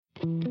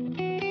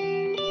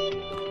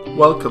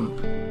Welcome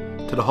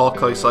to the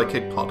Hawkeye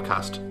Sidekick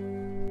podcast.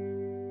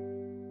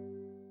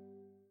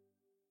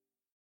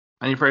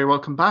 And you're very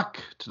welcome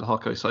back to the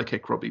Hawkeye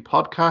Sidekick Rugby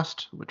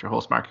podcast with your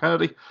host Mark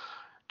Kennedy,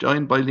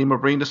 joined by Liam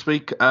O'Brien this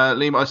week.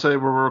 Liam, I say we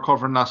were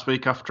recovering last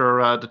week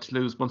after the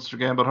Toulouse Munster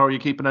game, but how are you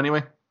keeping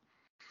anyway?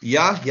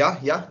 Yeah.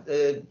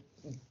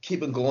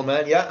 Keeping going,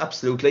 man. Yeah,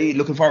 absolutely.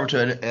 Looking forward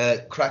to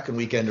a cracking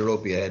weekend of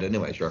rugby ahead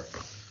anyway, sure.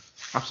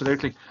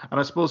 Absolutely. And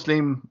I suppose,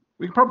 Liam,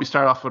 we can probably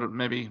start off with it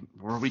maybe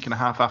we're a week and a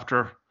half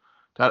after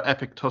that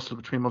epic tussle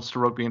between Munster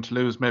Rugby and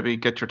Toulouse. Maybe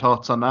get your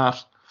thoughts on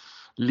that,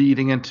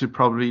 leading into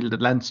probably the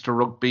Leinster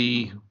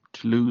Rugby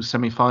Toulouse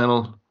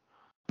semi-final.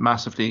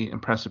 Massively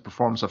impressive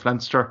performance of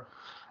Leinster.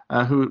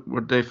 Who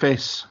would they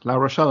face? La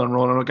Rochelle and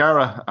Roland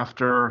O'Gara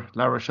after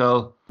La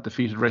Rochelle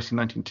defeated Racing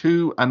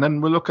 19-2. And then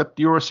we'll look at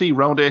the URC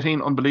round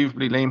 18.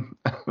 Unbelievably, Liam.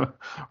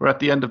 We're at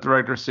the end of the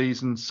regular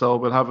season, so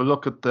we'll have a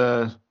look at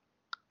the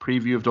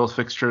preview of those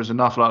fixtures. An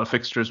awful lot of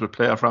fixtures with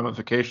playoff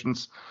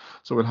ramifications.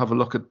 So we'll have a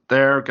look at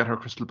there, get our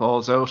crystal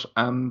balls out,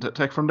 and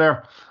take from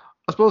there.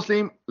 I suppose,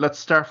 Liam, let's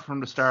start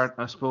from the start.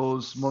 I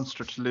suppose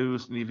Munster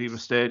Toulouse in the Aviva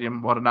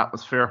Stadium, what an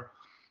atmosphere.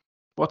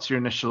 What's your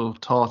initial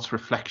thoughts,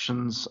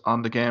 reflections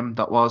on the game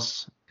that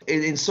was?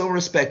 In some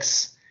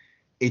respects,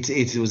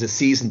 it was a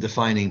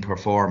season-defining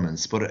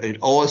performance, but it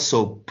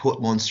also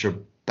put Munster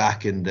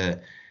back in the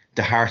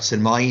hearts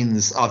and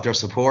minds of their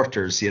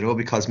supporters,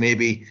 because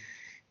maybe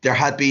there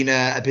had been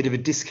a bit of a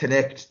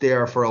disconnect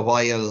there for a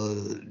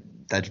while,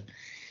 that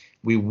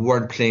we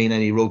weren't playing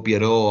any rugby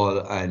at all,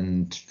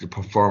 and the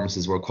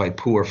performances were quite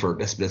poor for,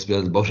 let's be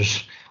honest about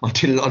it,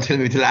 until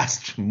maybe the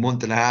last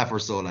month and a half or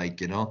so,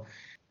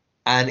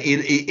 And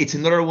it's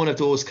another one of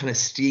those kind of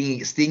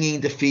stinging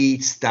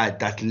defeats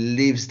that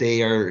lives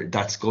there,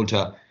 that's going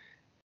to,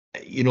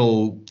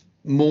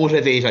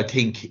 motivate, I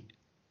think,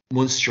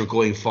 Munster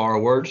going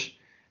forward.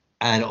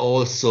 And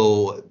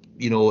also,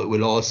 it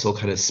will also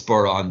kind of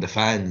spur on the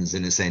fans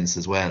in a sense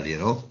as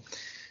well,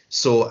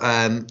 So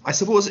I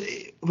suppose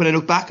when I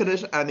look back at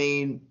it, I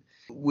mean,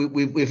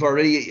 we've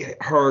already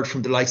heard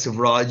from the likes of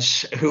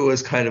Raj, who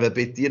was kind of a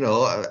bit,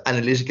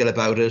 analytical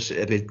about it,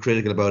 a bit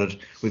critical about it.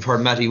 We've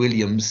heard Matty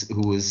Williams,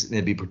 who was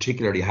maybe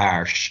particularly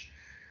harsh.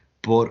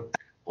 But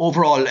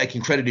overall,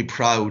 incredibly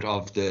proud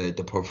of the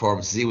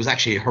performances. It was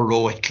actually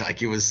heroic.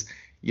 It was,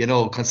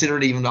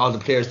 considering even all the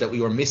players that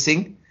we were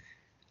missing.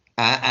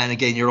 And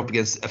again, you're up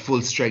against a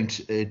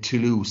full-strength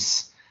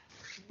Toulouse.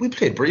 We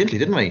played brilliantly,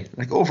 didn't we?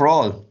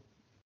 Overall,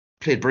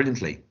 played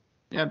brilliantly.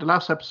 Yeah, the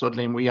last episode,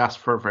 Liam, we asked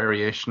for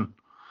variation.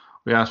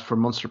 We asked for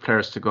Munster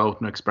players to go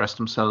out and express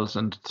themselves,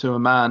 and to a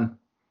man,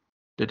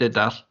 they did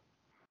that.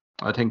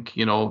 I think,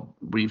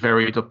 we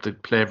varied up the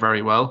play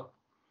very well.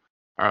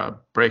 Our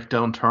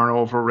breakdown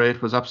turnover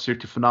rate was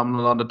absolutely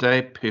phenomenal on the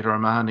day. Peter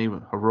O'Mahony,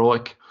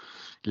 heroic,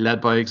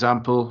 led by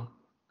example.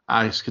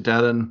 Alex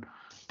Cadellin,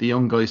 the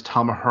young guys,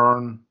 Tom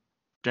Ahern,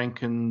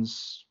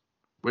 Jenkins,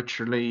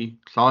 Wycherley,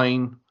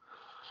 Klein.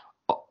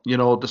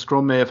 The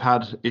scrum may have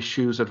had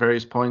issues at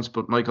various points,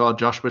 but my God,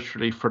 Josh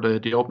Wycherley for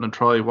the opening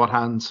try, what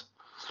hands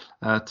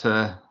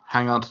to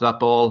hang on to that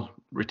ball,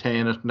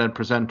 retain it, and then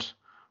present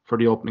for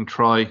the opening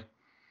try.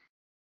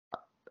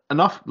 An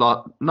awful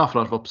lot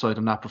of upside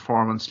in that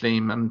performance,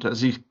 Liam. And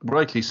as he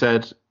rightly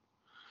said,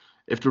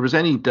 if there was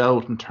any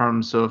doubt in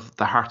terms of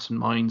the hearts and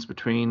minds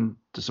between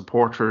the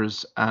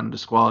supporters and the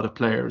squad of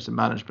players and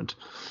management,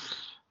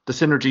 the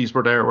synergies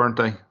were there, weren't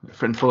they?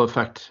 In full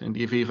effect in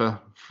the Aviva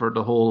for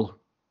the whole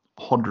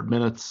 100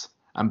 minutes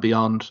and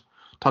beyond.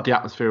 Thought the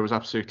atmosphere was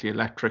absolutely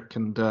electric,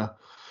 and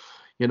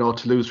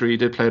Toulouse really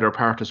did play their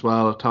part as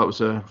well. I thought it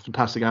was a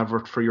fantastic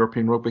advert for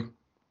European rugby.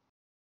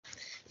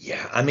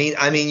 Yeah, I mean,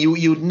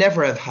 you'd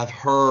never have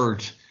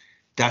heard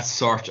that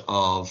sort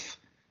of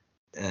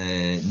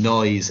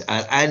noise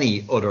at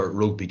any other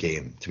rugby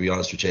game, to be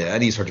honest with you.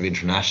 Any sort of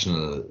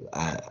international,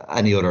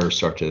 any other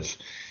sort of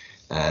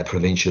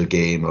provincial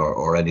game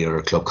or any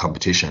other club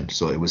competition.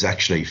 So it was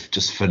actually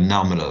just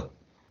phenomenal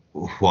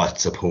what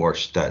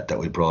support that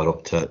we brought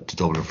up to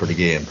Dublin for the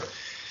game.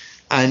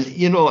 And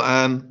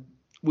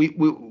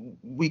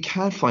we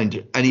can't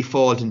find any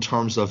fault in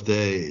terms of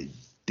the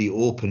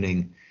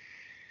opening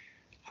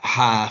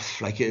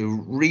half. It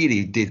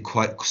really did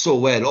quite so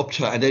well up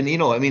to, and then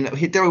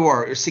there we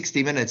were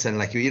 60 minutes, and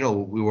we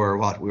were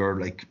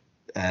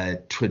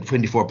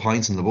 24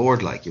 points on the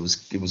board. It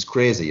was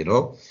crazy,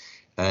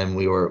 and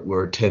we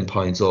were 10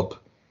 points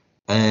up,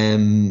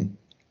 and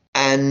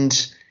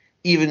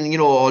even,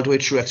 all the way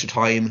through extra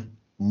time,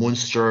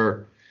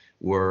 Munster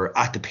were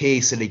at the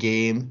pace of the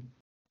game.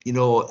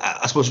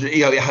 I suppose,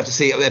 you have to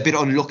say a bit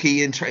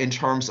unlucky in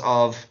terms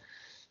of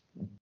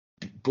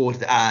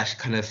both at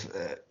kind of,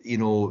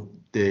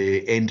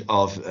 the end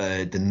of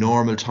the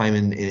normal time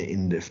in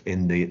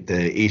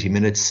the 80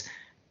 minutes,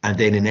 and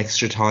then in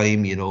extra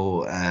time,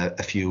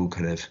 a few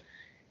kind of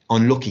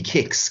unlucky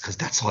kicks, because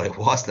that's all it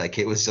was.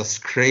 It was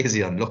just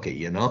crazy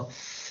unlucky,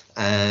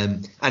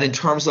 And in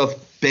terms of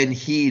Ben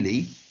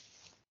Healy,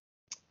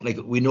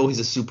 we know he's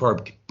a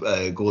superb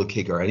goal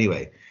kicker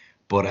anyway,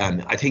 but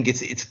I think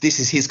this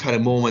is his kind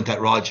of moment that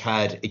Raj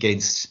had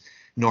against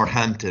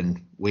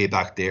Northampton way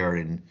back there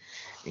in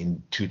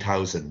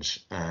 2000.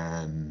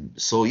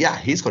 So yeah,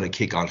 he's going to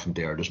kick on from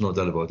there. There's no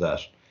doubt about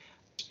that.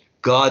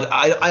 God,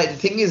 the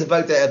thing is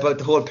about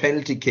the whole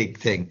penalty kick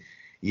thing.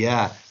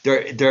 Yeah,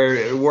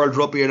 they're World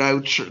Rugby are now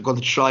going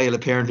to trial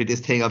apparently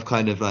this thing of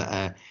kind of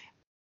an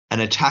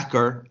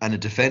attacker and a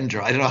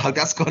defender. I don't know how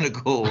that's going to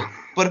go,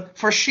 but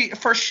for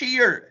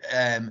sheer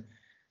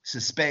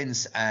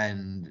suspense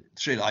and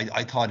thrill,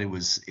 I thought it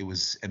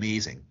was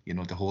amazing. You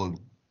know, the whole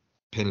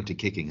penalty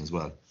kicking as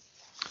well.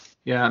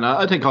 Yeah, and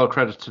I think all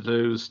credit to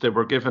Toulouse. They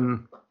were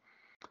given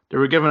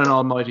an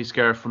almighty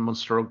scare from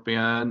Munster Rugby,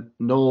 and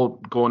no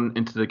going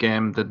into the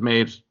game that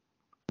made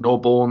no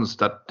bones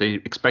that they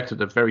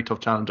expected a very tough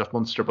challenge of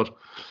Munster. But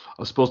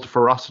I suppose the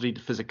ferocity,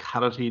 the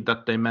physicality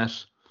that they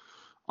met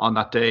on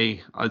that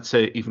day, I'd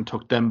say even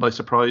took them by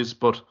surprise.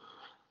 But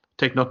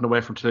take nothing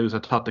away from Toulouse, I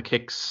thought the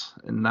kicks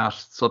in that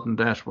sudden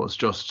death was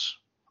just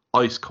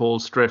ice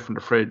cold, straight from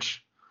the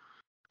fridge.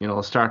 You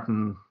know,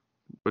 starting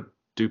with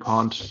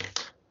DuPont,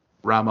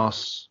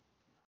 Ramos,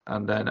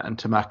 and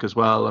Tamac as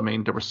well. I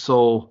mean, they were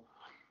so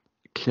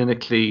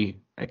clinically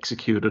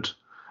executed.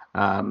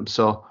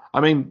 So,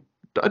 I mean,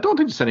 I don't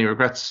think there's any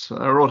regrets.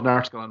 I wrote an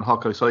article on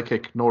Hawkeye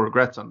Sidekick, no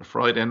regrets, on the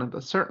Friday, and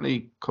that's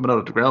certainly coming out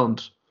of the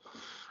ground.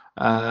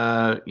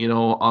 You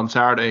know, on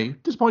Saturday,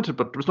 disappointed,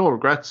 but there was no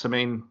regrets. I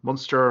mean,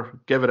 Munster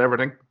gave it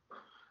everything.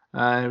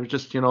 It was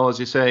just, you know, as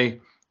you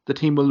say, the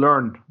team will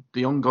learn.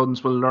 The young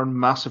guns will learn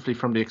massively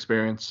from the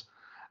experience.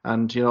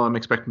 And, you know, I'm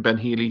expecting Ben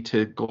Healy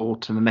to go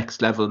to the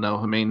next level now.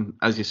 I mean,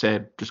 as you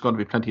said, there's going to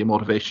be plenty of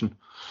motivation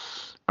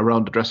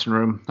around the dressing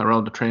room,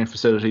 around the training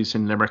facilities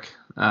in Limerick.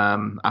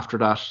 After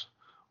that,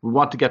 we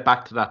want to get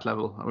back to that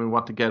level and we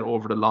want to get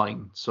over the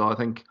line. So I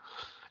think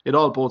it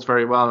all bodes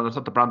very well. And I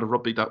thought the brand of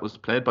rugby that was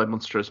played by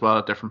Munster as well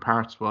at different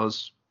parts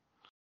was,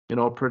 you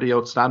know, pretty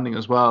outstanding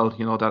as well.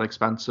 You know, that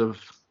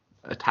expansive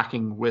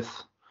attacking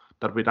width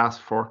that we'd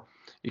asked for.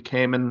 It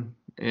came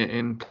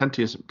in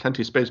plenty of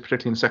space,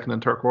 particularly in the second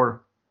and third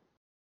quarter.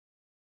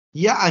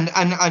 Yeah, and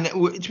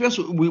to be honest,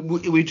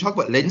 we talk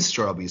about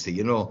Leinster, obviously,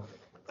 you know,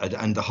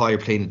 and the higher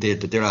plane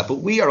that they're at, but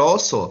we are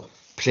also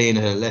playing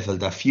at a level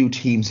that few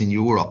teams in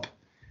Europe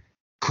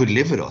could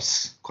live with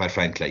us, quite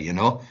frankly, you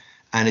know.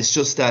 And it's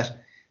just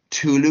that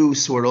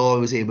Toulouse were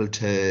always able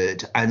to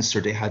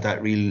answer. They had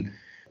that real,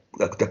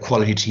 like the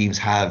quality teams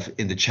have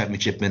in the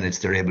championship minutes.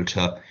 They're able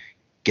to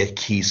get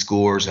key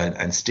scores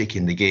and stick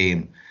in the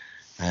game,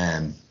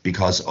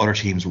 because other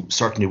teams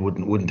certainly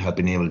wouldn't have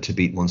been able to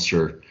beat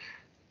Munster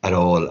at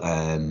all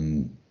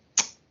on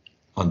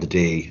the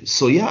day.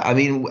 So yeah, I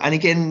mean, and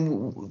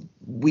again,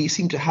 we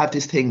seem to have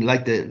this thing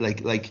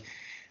like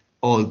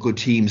all good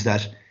teams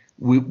that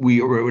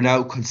we're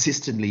now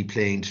consistently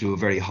playing to a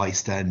very high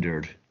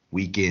standard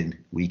week in,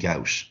 week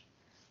out,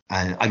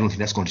 and I don't think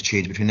that's going to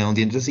change between now and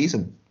the end of the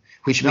season,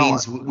 which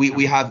means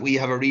we have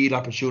a real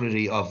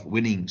opportunity of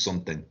winning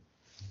something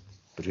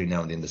between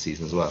now and the end of the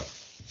season as well.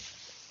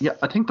 Yeah,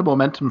 I think the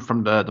momentum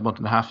from the month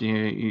and a half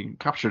you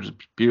captured it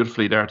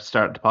beautifully there to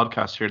start the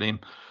podcast here, Liam.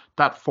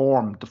 That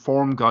the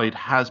form guide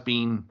has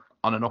been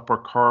on an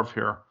upward curve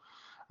here.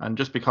 And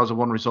just because of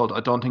one result, I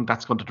don't think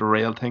that's going to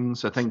derail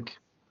things. I think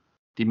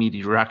the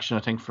immediate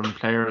reaction, from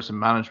players and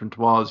management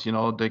was, you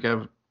know, they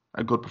gave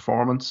a good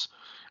performance.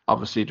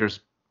 Obviously, there's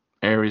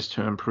areas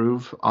to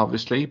improve,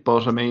 obviously.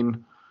 But, I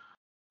mean,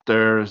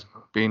 there's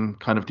been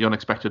kind of the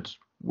unexpected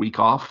week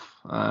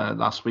off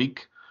last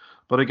week.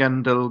 But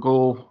again, they'll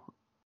go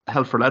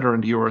hell for leather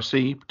in the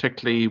URC,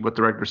 particularly with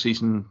the regular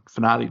season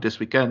finale this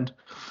weekend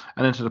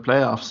and into the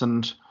playoffs.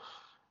 And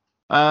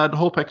the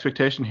hope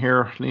expectation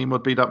here, Liam,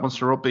 would be that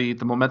Munster Rugby,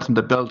 the momentum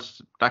they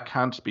built, that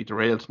can't be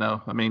derailed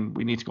now. I mean,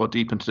 we need to go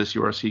deep into this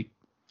URC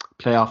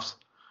playoffs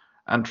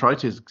and try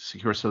to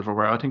secure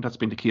silverware. I think that's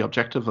been the key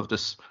objective of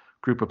this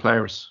group of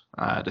players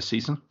this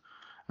season,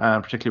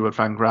 particularly with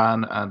Van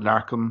Gran and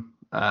Larkham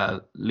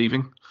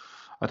leaving.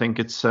 I think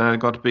it's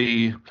got to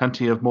be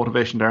plenty of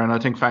motivation there. And I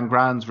think Van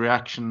Gran's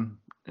reaction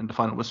in the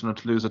final whistle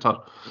to Toulouse, I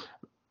thought,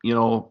 you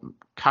know,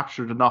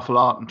 captured an awful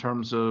lot in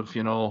terms of,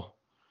 you know,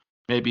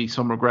 maybe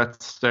some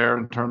regrets there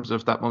in terms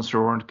of that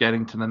Munster weren't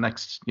getting to the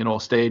next, you know,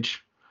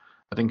 stage.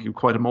 I think he was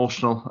quite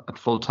emotional at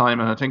full time,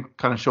 and I think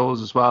kind of shows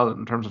as well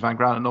in terms of Van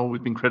Gran. I know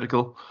we've been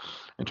critical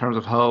in terms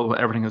of how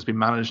everything has been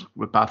managed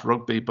with Bat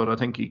Rugby, but I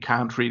think you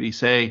can't really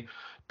say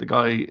the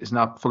guy is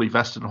not fully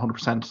vested,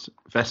 100%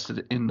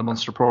 vested in the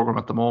Munster programme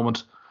at the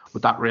moment,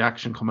 with that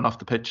reaction coming off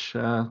the pitch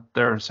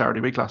there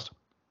Saturday week last.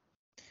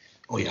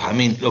 Oh yeah, I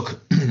mean, look,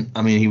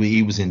 I mean,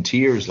 he was in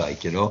tears,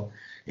 like, you know,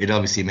 it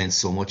obviously meant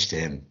so much to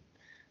him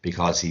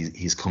because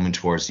he's coming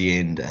towards the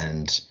end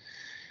and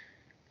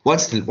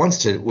wants to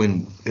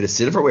win a bit of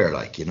silverware,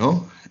 like, you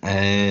know,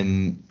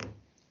 and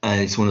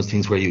it's one of those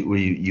things where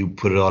you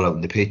put it all out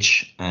on the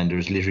pitch and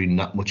there's literally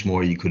not much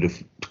more you could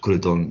have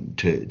done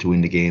to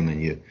win the game,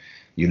 and you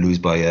lose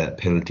by a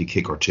penalty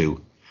kick or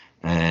two.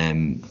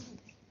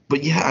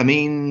 But yeah, I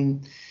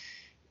mean,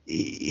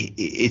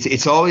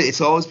 it's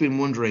always been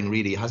wondering,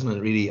 really, hasn't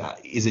it? Really,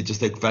 is it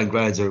just like Van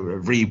Gran's a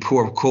really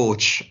poor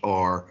coach,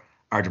 or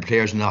are the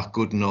players not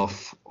good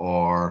enough,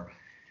 or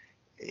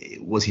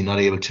was he not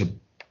able to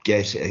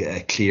get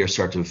a clear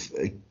sort of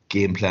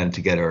game plan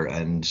together?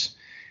 And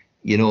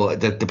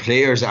that the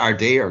players are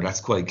there.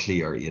 That's quite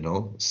clear.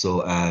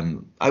 So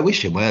I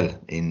wish him well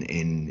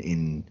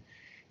in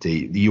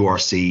the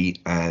URC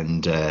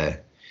and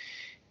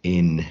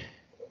in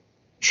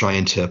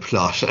trying to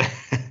plot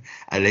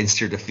a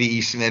Leinster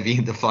defeat maybe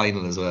in the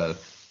final as well.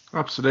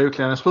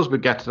 Absolutely, and I suppose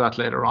we'll get to that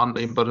later on,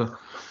 Liam, but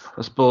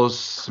I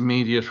suppose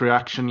immediate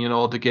reaction,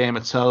 the game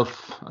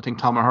itself, I think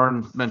Tom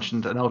Ahern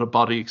mentioned an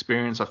out-of-body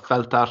experience. I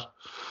felt that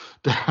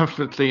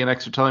definitely in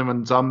extra time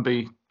when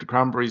the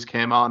Cranberries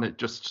came on. It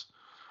just,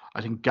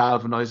 I think,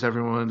 galvanised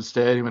everyone in the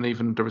stadium, and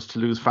even there was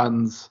Toulouse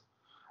fans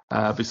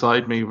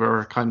beside me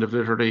were kind of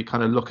literally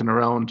kind of looking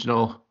around,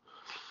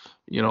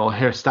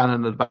 hair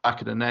standing at the back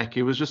of the neck.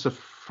 It was just a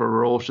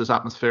ferocious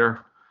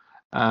atmosphere.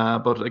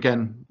 But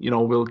again,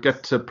 we'll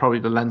get to probably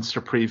the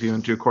Leinster preview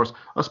in due course.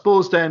 I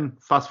suppose then,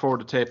 fast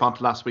forward the tape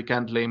onto last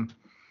weekend, Liam.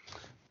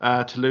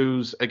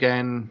 Toulouse,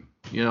 again,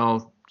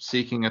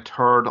 seeking a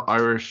third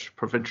Irish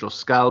provincial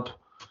scalp.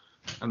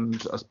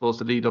 And I suppose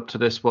the lead up to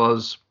this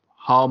was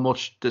how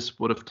much this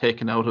would have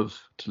taken out of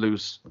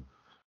Toulouse,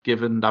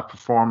 given that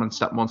performance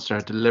that Munster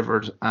had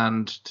delivered.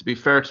 And to be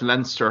fair to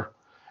Leinster,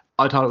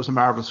 I thought it was a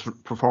marvellous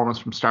performance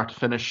from start to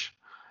finish.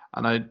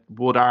 And I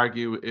would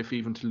argue if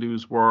even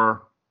Toulouse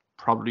were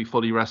probably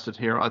fully rested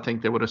here, I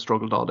think they would have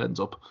struggled all ends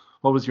up.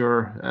 What was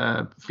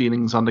your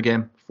feelings on the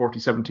game?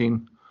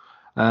 40-17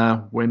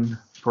 win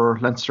for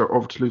Leinster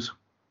over Toulouse.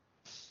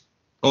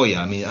 Oh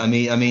yeah, I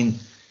mean,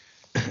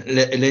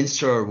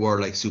 Leinster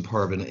were like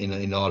superb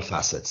in all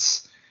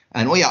facets,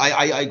 and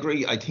I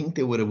agree. I think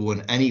they would have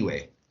won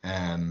anyway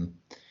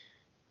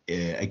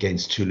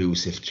against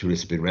Toulouse if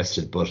Toulouse had been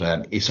rested, but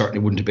it certainly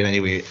wouldn't have been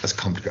anyway as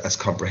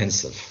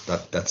comprehensive.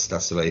 That's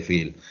the way I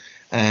feel.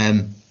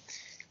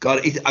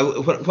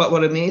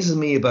 What amazes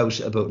me about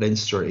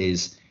Leinster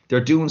is they're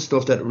doing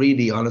stuff that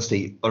really,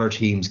 honestly, other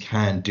teams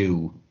can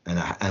do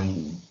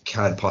and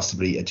can't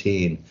possibly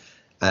attain.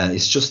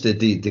 It's just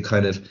the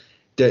kind of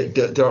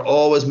they're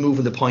always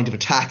moving the point of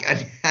attack,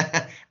 and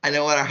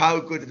no matter how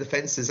good the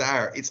defenses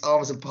are, it's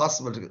almost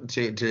impossible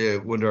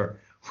to wonder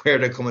where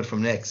they're coming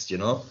from next.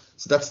 So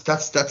that's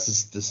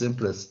the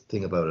simplest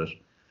thing about it.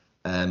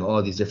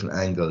 All these different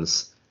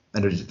angles,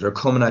 and they're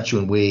coming at you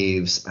in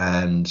waves,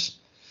 and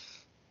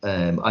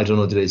I don't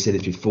know, did I say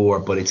this before,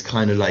 but it's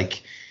kind of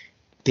like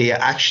they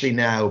actually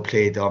now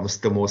play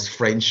almost the most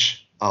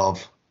French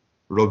of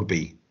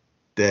rugby.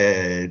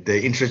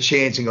 The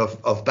interchanging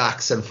of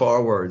backs and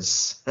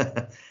forwards,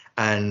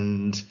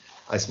 and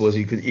I suppose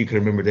you could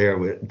remember there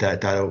with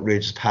that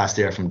outrageous pass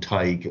there from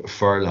Tyg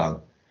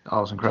Furlong. That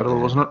was incredible,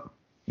 wasn't it?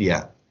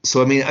 Yeah.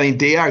 So I mean,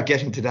 they are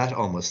getting to that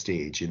almost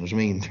stage. You know what I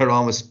mean? They're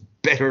almost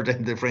better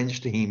than the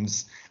French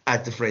teams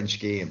at the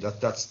French game.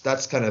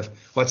 That's kind of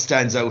what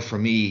stands out for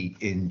me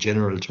in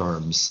general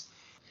terms.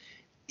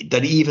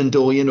 That even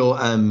though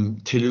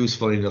Toulouse,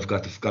 funny enough,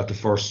 got the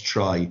first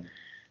try,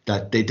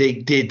 that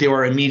they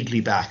were immediately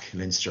back,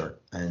 Leinster,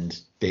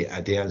 and they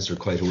answered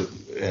quite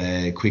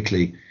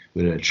quickly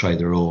with a try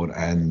their own,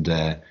 and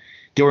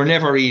they were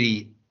never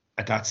really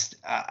at that.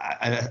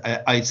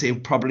 I'd say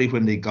probably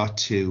when they got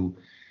to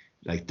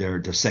like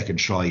their second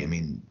try. I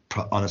mean,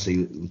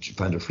 honestly,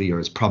 Van der Flier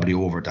is probably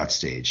over at that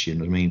stage. You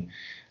know what I mean?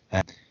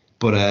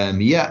 Van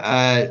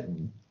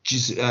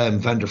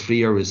der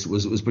Flier was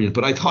brilliant.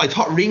 But I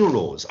thought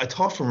Ringrose. I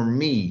thought for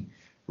me,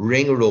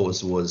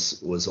 Ringrose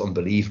was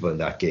unbelievable in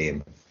that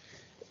game.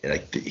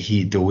 Like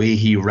the way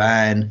he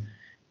ran,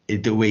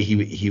 the way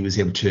he was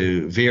able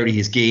to vary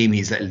his game,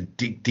 his little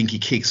dinky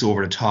kicks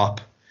over the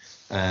top,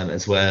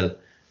 as well,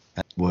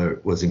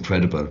 was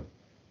incredible.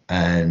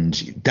 And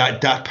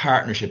that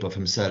partnership of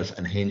himself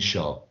and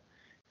Henshaw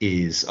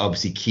is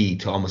obviously key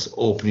to almost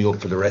opening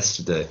up for the rest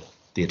of the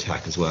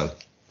attack as well.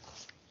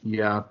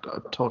 Yeah, I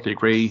totally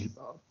agree.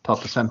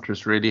 Thought the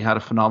centres really had a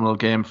phenomenal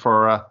game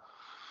for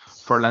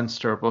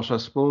Leinster, but I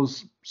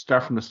suppose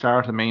start from the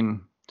start. I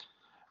mean,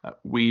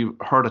 we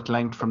heard at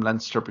length from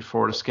Leinster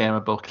before this game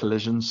about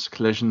collisions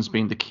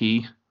being the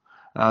key.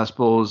 I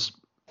suppose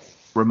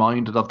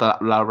reminded of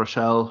that La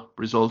Rochelle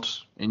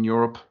result in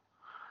Europe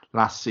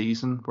last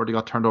season where they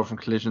got turned over from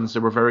collisions.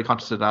 They were very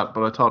conscious of that,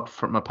 but I thought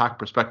from a pack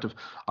perspective,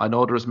 I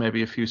know there was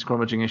maybe a few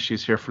scrummaging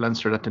issues here for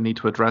Leinster that they need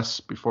to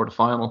address before the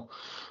final,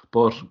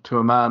 but to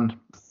a man,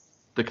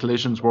 the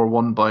collisions were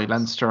won by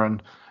Leinster,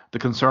 and the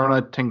concern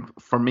I think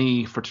for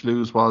me for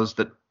Toulouse was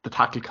that the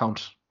tackle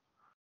count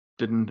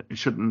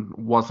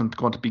wasn't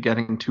going to be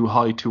getting too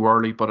high too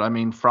early. But I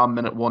mean, from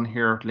minute one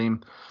here,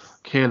 Liam,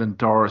 Caelan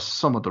Doris,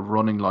 some of the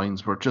running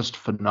lines were just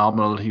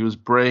phenomenal. He was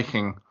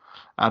breaking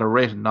at a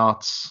rate of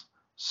knots,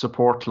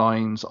 support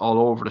lines all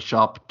over the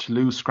shop.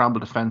 Toulouse scramble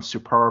defence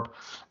superb,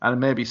 and it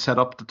maybe set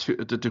up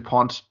the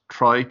Dupont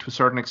try to a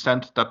certain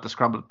extent, that the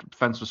scramble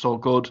defence was so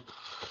good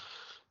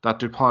that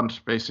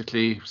Dupont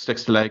basically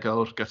sticks the leg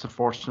out, gets a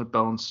fortunate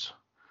bounce.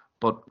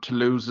 But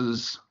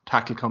Toulouse's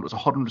tackle count was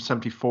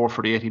 174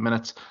 for the 80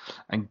 minutes.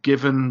 And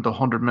given the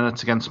 100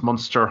 minutes against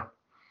Munster,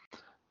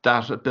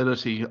 that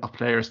ability of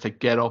players to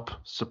get up,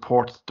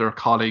 support their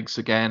colleagues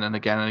again and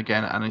again and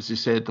again. And as you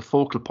said, the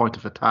focal point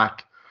of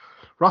attack.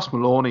 Ross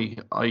Maloney,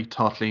 I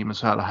thought Liam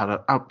as well, had an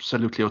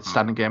absolutely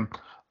outstanding game.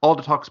 All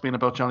the talk's been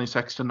about Johnny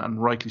Sexton,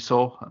 and rightly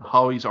so, and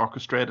how he's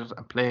orchestrated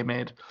and play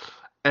made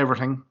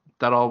everything.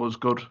 That all was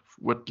good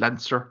with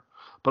Leinster.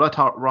 But I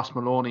thought Ross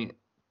Maloney,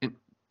 in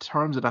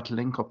terms of that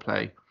link-up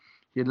play,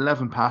 he had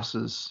 11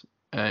 passes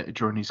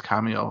during his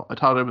cameo. I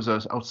thought it was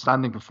an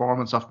outstanding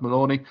performance of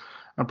Maloney,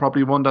 and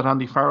probably one that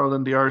Andy Farrell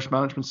and the Irish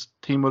management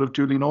team would have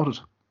duly noted.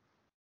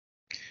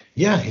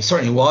 Yeah, he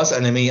certainly was,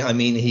 and I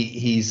mean,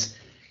 he's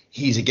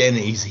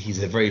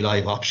a very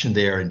live option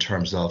there in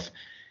terms of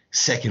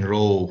second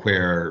row,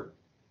 where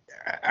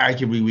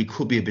arguably we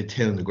could be a bit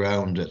thin on the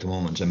ground at the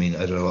moment. I mean,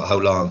 I don't know how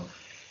long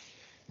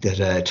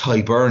that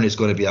Ty Byrne is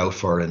going to be out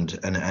for, and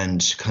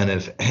kind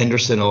of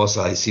Henderson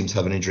also seems to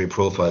have an injury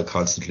profile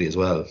constantly as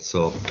well.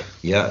 So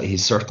yeah, he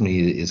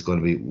certainly is going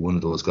to be one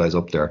of those guys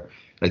up there.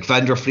 Like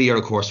Van der Fleer,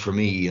 of course, for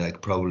me,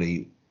 like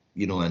probably,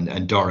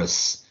 and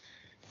Doris,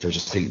 they're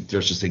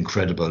just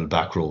incredible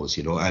back rows,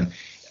 and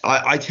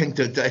I think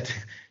that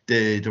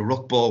the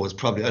ruck ball was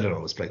probably, I don't know,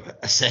 it was like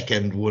a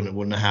second,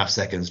 1.5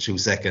 seconds, 2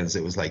 seconds.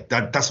 It was like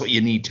that's what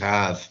you need to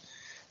have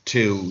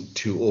to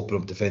open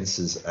up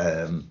defences.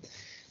 And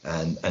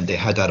they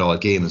had that all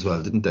game as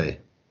well, didn't they?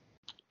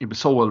 It was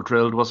so well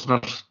drilled,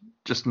 wasn't it?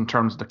 Just in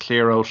terms of the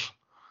clear out,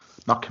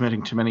 not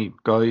committing too many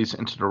guys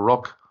into the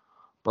ruck.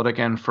 But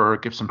again, for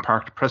Gibson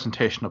Park, the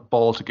presentation of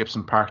ball to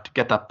Gibson Park to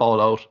get that ball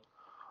out,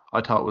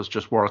 I thought was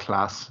just world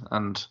class.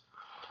 And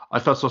I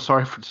felt so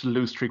sorry for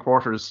Toulouse three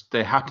quarters.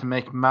 They had to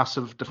make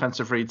massive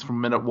defensive reads from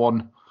minute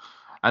one.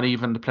 And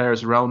even the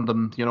players around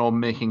them,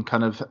 making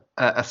kind of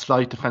a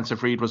slight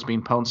defensive read was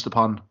being pounced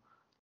upon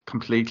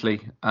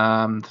completely.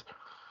 And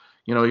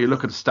you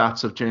look at the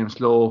stats of James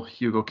Lowe,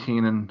 Hugo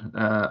Keenan,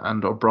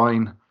 and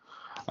O'Brien.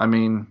 I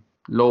mean,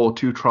 Lowe,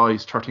 2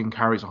 tries, 13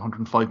 carries,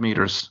 105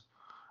 metres,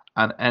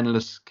 and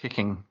endless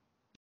kicking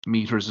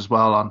metres as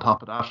well on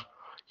top of that.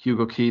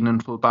 Hugo Keenan,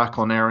 full back,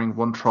 unerring,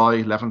 1 try,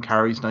 11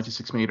 carries,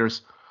 96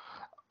 metres.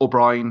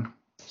 O'Brien,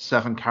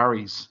 7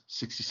 carries,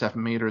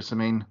 67 metres. I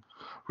mean,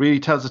 really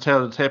tells the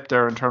tale of the tape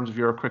there in terms of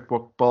your quick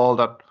ball,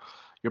 that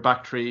your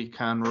back three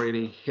can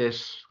really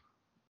hit,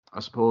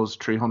 I suppose,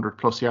 300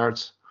 plus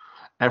yards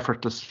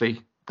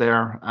effortlessly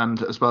there.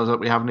 And as well as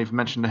that, we haven't even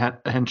mentioned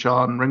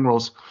Henshaw and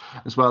Ringrose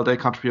as well. They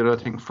contributed,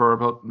 I think, for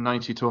about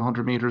 90 to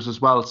 100 metres as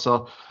well.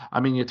 So, I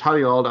mean, you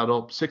tally all that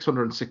up,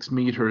 606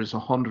 metres,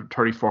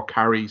 134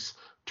 carries,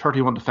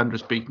 31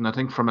 defenders beaten. I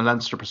think from a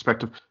Leinster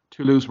perspective,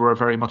 Toulouse were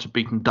very much a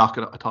beaten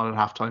docket, I thought, at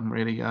halftime,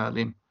 really,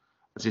 Liam,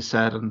 as you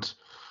said. And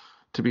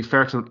to be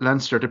fair to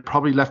Leinster, they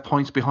probably left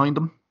points behind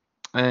them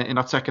in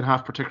that second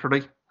half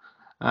particularly.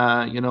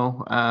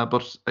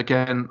 But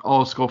again,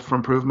 all scope for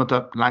improvement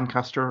that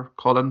Lancaster,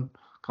 Cullen,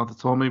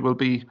 Contatomi will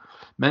be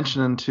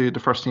mentioning to the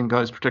first team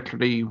guys,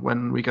 particularly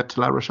when we get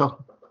to La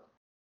Rochelle.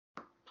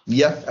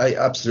 Yeah,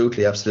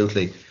 absolutely.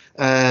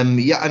 And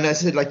I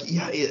said,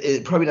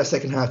 probably that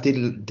second half they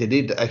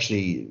did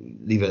actually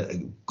leave a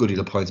good deal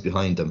of points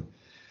behind them.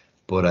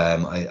 But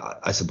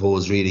I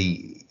suppose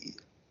really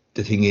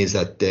the thing is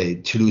that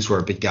Toulouse were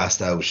a bit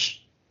gassed out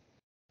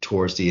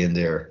towards the end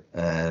there.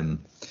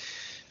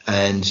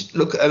 And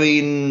look, I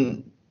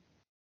mean,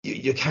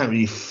 you can't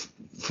really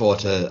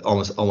fault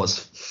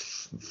almost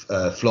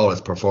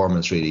flawless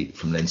performance really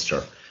from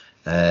Leinster.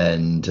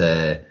 And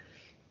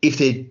if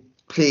they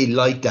play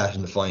like that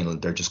in the final,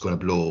 they're just going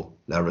to blow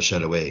La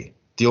Rochelle away.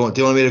 The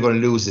only way they're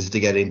going to lose is to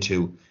get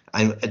into,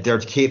 and they're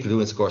capable of doing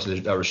this, of course,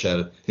 La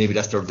Rochelle. Maybe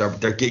that's their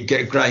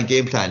grand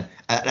game plan.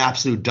 An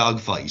absolute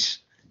dogfight,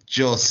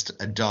 just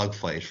a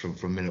dogfight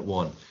from minute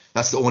one.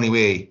 That's the only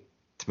way,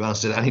 to be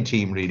honest, that any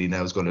team really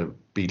now is going to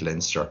beat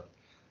Leinster.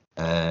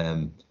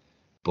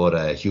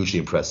 But hugely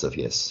impressive,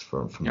 yes,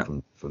 from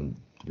the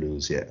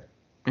Blues, yeah.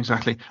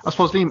 Exactly. I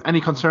suppose, Liam, any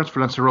concerns for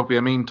Leinster Rugby?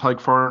 I mean, Tyke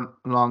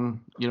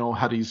Furlong,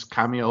 had his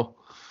cameo,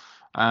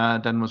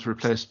 then was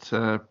replaced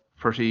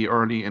pretty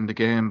early in the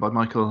game by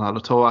Michael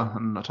Alatoa,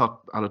 and I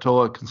thought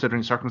Alatoa,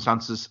 considering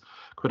circumstances,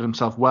 acquitted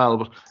himself well.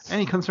 But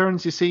any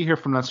concerns you see here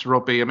from Leinster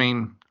Rugby? I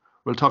mean,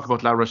 we'll talk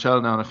about La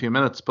Rochelle now in a few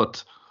minutes,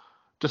 but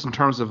just in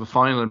terms of a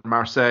final in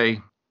Marseille,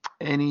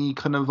 any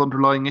kind of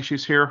underlying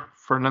issues here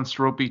for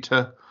Leinster Rugby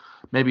to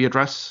maybe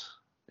address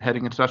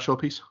heading into that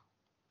showpiece?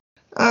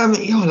 I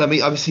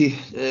mean, obviously,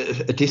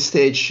 at this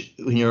stage,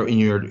 when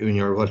you're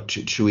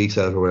 2 weeks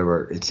out or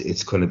whatever,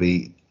 it's going to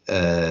be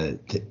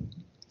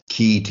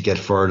key to get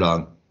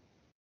Furlong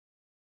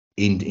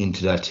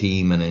into that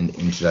team and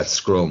into that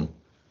scrum,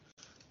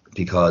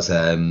 because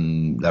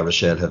La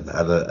Rochelle have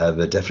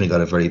definitely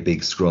got a very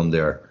big scrum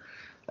there.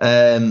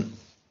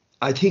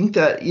 I think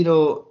that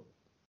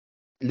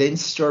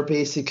Leinster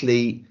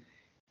basically,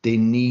 they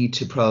need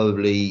to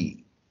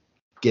probably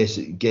get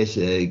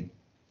a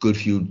good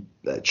few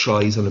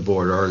tries on the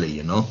board early,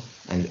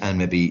 and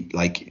maybe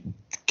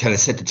kind of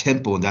set the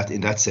tempo in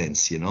that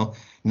sense,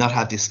 not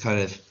have this kind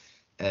of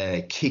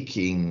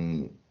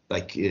kicking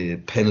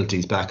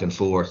penalties back and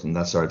forth and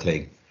that sort of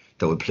thing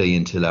that would play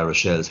into La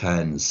Rochelle's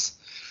hands.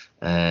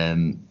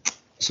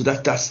 So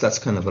that's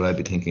kind of what I'd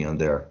be thinking on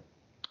there.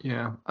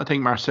 Yeah, I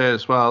think Marseille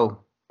as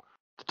well.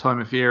 The time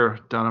of year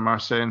down in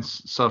Marseille and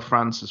South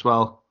France as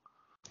well.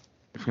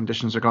 If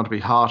conditions are going to be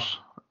hot,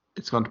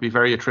 it's going to be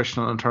very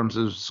attritional in terms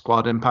of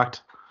squad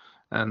impact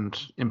and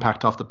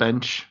impact off the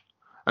bench.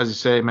 As you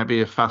say,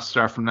 maybe a fast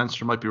start from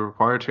Leinster might be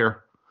required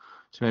here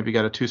to maybe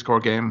get a 2-score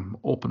game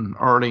open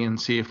early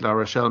and see if La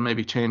Rochelle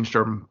maybe changed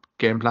their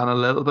game plan a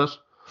little bit.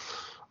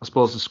 I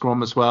suppose the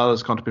scrum as well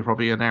is going to be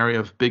probably an area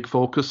of big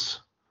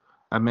focus,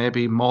 and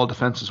maybe maul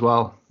defence as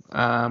well.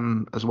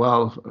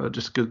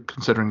 Just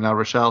considering La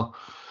Rochelle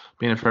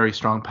being a very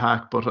strong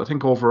pack. But I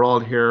think overall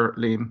here,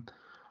 Liam,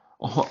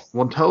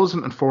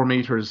 1,004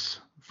 metres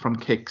from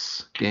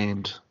kicks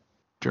gained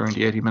during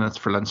the 80 minutes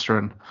for Leinster.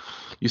 And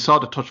you saw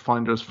the touch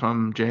finders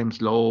from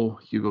James Lowe,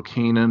 Hugo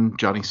Keenan,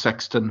 Johnny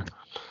Sexton.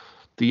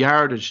 The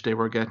yardage they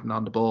were getting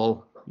on the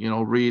ball,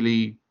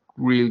 really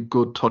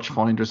good touch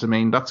finders. I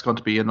mean, that's going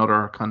to be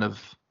another kind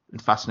of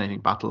fascinating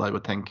battle, I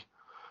would think,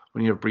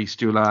 when you have Brice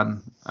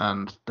Dulin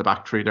and the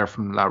back three there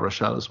from La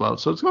Rochelle as well.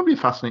 So it's going to be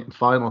a fascinating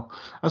final.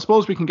 I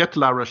suppose we can get to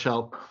La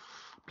Rochelle,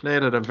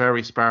 played at a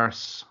very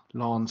sparse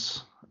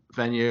lawns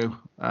venue.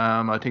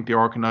 I think the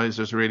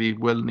organisers really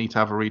will need to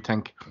have a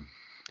rethink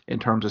in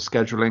terms of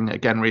scheduling.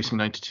 Again, Racing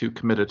 92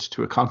 committed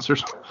to a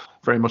concert,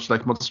 very much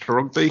like Munster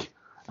Rugby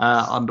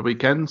on the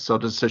weekend. So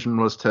the decision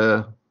was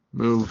to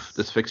move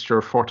this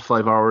fixture 4 to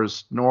 5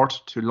 hours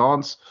north to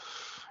Lens.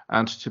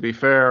 And to be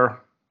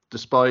fair,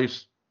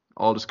 despite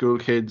all the school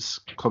kids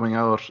coming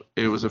out,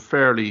 it was a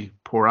fairly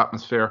poor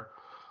atmosphere.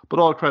 But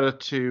all credit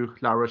to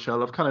La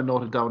Rochelle. I've kind of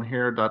noted down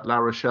here that La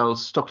Rochelle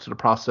stuck to the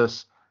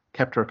process,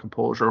 kept her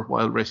composure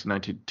while Racing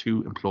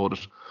 92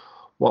 imploded.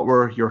 What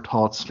were your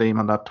thoughts, Liam,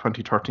 on that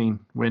 2013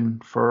 win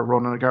for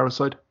Ronan O'Gara's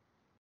side?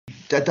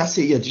 That's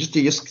it. Yeah,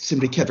 they just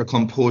simply kept their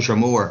composure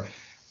more.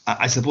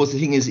 I suppose the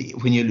thing is,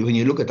 when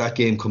you look at that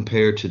game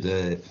compared to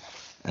the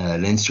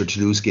Leinster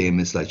Toulouse game,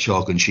 it's like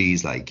chalk and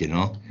cheese,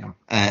 Yeah.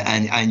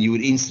 And you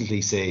would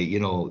instantly say,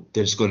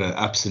 they're just going to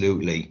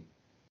absolutely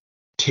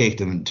take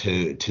them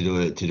to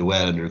the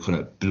well, and they're going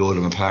to blow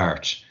them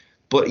apart.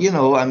 But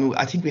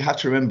I think we have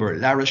to remember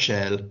La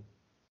Rochelle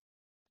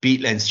beat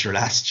Leinster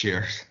last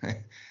year,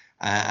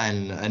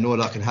 and I know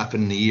that can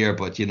happen in a year,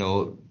 but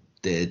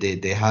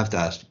they have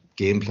that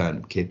game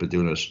plan capable of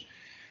doing it.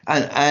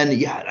 And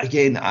yeah,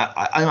 again,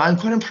 I'm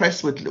quite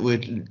impressed with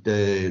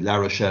the La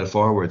Rochelle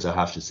forwards, I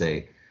have to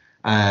say.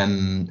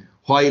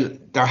 While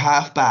their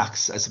half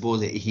backs, I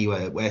suppose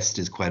Ihiwa West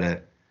is quite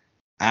a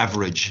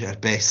average at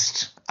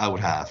best out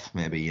half,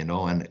 maybe, and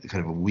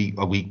kind of a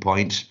weak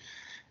point.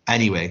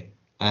 Anyway,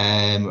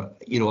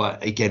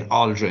 again,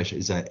 Aldrich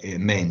is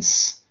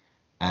immense.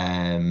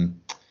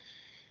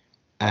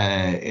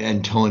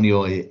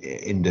 Antonio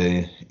in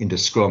the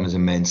scrum is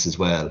immense as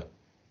well.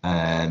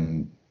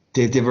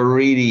 They were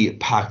really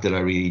packed that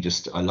I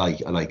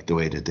like the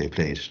way that they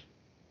played.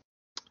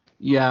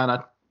 Yeah, and I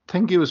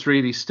think he was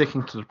really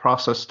sticking to the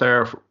process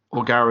there for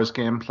O'Gara's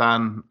game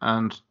plan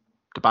and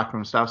the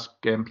backroom staff's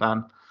game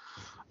plan.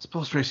 I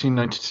suppose Racing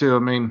 92, I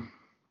mean,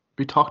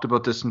 we talked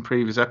about this in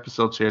previous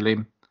episodes here,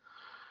 Liam.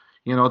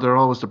 They're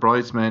always the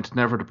bridesmaid,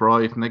 never the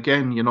bride. And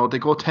again, they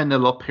go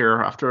 10-0 up here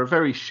after a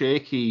very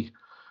shaky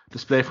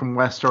display from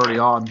West early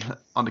on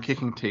the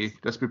kicking tee.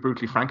 Let's be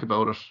brutally frank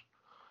about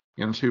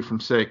it. 2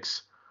 from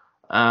 6.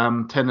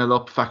 10-0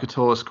 up,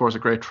 Fakatoa scores a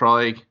great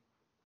try.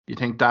 You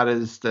think that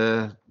is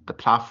the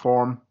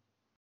platform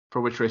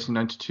for which Racing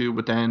 92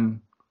 would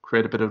then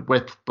create a bit of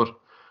width. But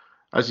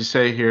as you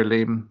say here,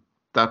 Liam,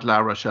 that La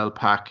Rochelle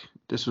pack,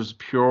 this was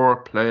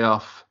pure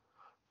playoff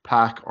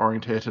pack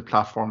orientated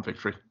platform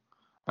victory.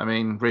 I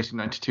mean, Racing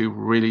 92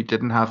 really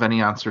didn't have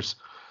any answers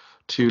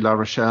to La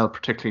Rochelle,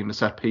 particularly in the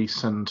set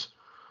piece. And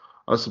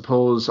I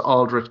suppose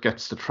Aldrich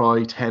gets the try,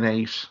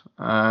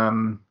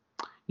 10-8.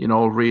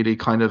 Really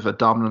kind of a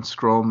dominant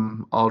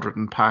scrum. Aldrich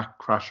and Pack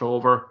crash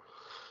over.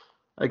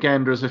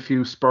 Again, there's a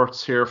few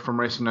spurts here from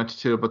Racing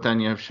 92, but then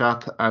you have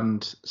Shat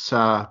and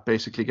Sa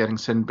basically getting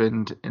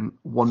sin-binned in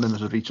 1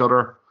 minute of each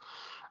other.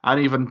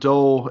 And even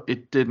though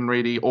it didn't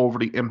really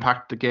overly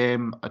impact the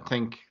game, I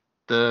think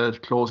the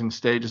closing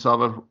stages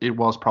of it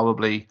was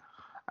probably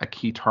a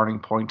key turning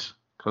point,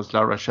 because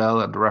La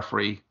Rochelle and the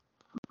referee,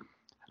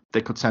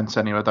 they could sense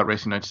anyway that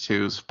Racing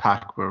 92's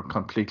pack were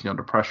completely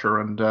under pressure.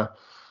 And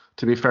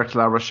to be fair to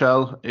La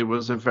Rochelle, it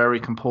was a very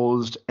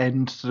composed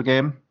end to the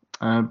game,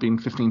 being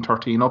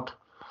 15-13 up,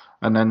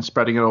 and then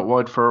spreading it out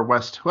wide for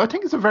West, who I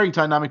think is a very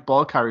dynamic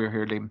ball carrier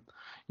here, Liam.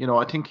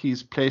 I think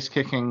his place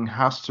kicking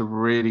has to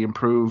really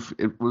improve.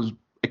 It was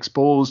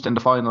exposed in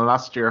the final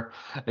last year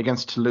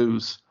against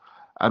Toulouse,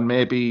 and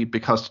maybe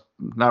because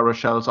La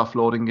Rochelle's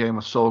offloading game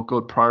was so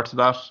good prior to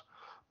that.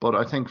 But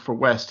I think for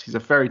West, he's a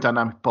very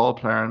dynamic ball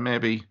player, and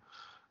maybe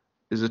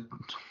it'd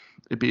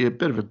be a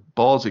bit of a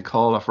ballsy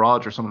call off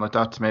Rog or something like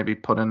that to maybe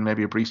put in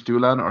maybe a Brice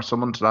Dulin or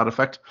someone to that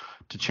effect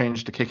to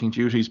change the kicking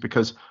duties,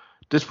 because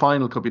this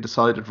final could be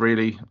decided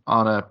really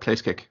on a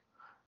place kick.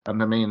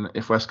 And I mean,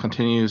 if West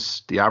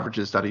continues the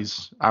averages that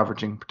he's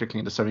averaging, particularly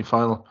in the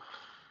semi-final,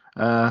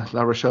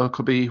 La Rochelle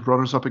could be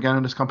runners up again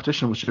in this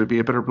competition, which would be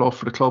a bitter blow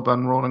for the club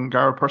and Ronan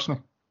Garrett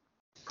personally.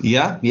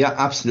 Yeah,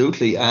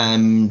 absolutely.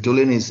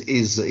 Dullin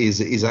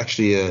is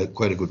actually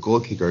quite a good goal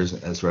kicker,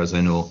 as far as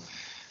I know.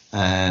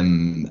 That's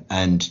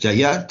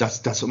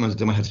something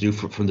they might have to do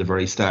from the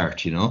very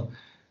start,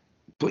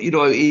 But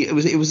it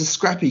was a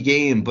scrappy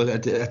game, but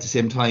at the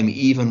same time,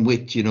 even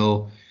with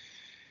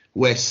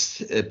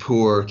West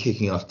poor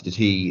kicking off the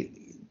tee,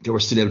 they were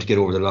still able to get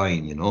over the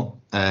line,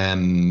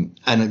 And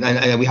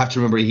we have to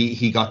remember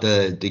he got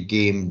the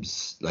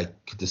game's like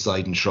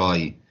deciding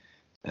try,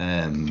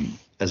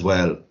 as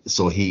well.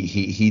 So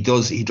he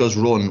does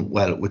run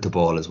well with the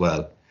ball as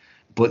well.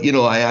 But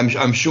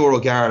I'm sure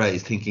O'Gara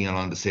is thinking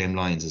along the same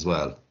lines as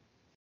well.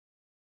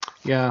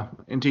 Yeah,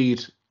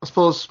 indeed. I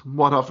suppose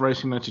what of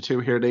Racing 92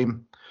 here,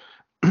 Liam?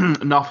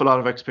 An awful lot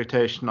of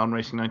expectation on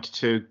Racing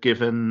 92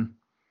 given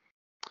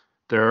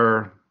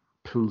their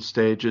pool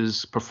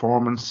stages,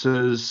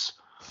 performances,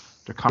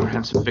 their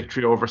comprehensive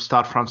victory over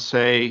Stade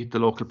Francais, the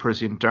local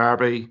Parisian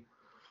derby.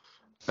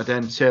 And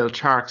then Sale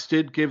Sharks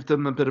did give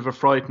them a bit of a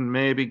fright and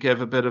maybe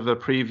give a bit of a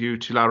preview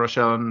to La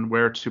Rochelle and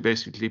where to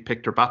basically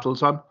pick their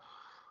battles on.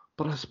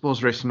 But I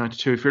suppose Racing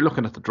 92, if you're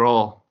looking at the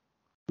draw,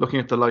 looking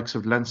at the likes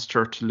of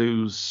Leinster,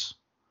 Toulouse,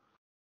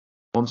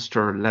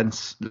 Munster,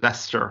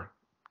 Leicester,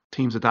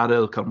 teams of that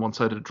ilk on one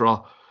side of the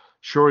draw,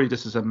 surely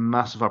this is a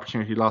massive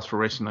opportunity lost for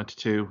Racing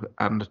 92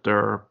 and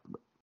their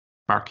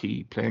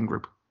marquee playing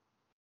group.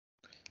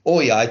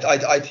 Oh yeah,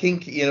 I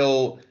think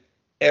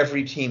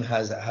every team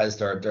has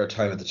their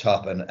time at the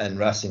top, and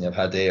Racing have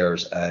had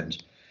theirs,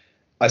 and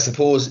I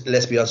suppose,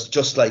 let's be honest,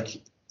 just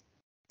like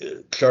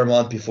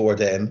Clermont before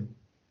them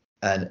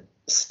and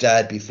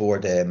Stade before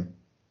them,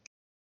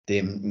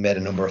 they made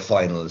a number of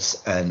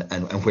finals, and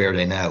where are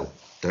they now?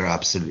 They're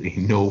absolutely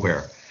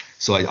nowhere.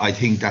 So I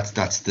think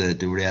that's the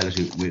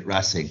reality with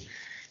Racing.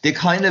 They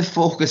kind of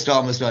focused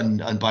almost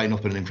on buying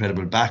up an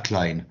incredible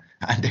backline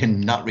and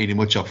then not really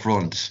much up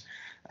front,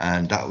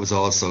 and that was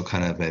also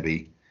kind of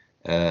maybe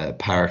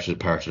part of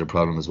the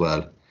problem as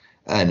well.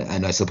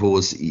 And I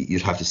suppose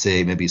you'd have to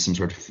say maybe some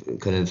sort of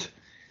kind of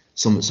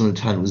some of the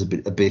talent was a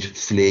bit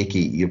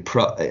flaky.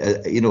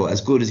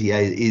 As good as he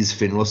is,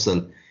 Finn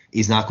Russell,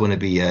 he's not going to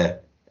be a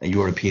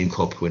European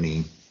Cup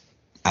winning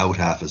out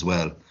half as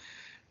well.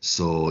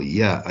 So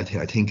yeah, I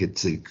think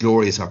it's a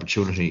glorious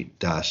opportunity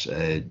that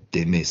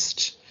they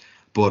missed.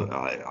 But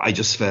I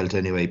just felt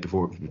anyway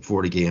before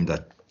the game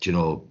that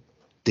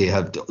they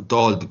have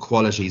all the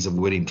qualities of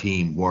a winning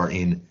team were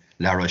in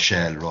La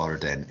Rochelle rather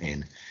than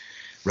in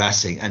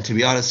Racing. And to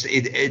be honest,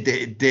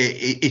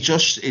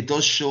 it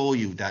does show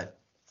you that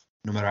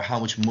no matter how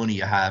much money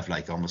you have,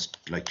 like almost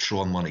like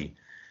throwing money,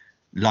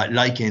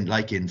 like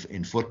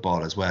in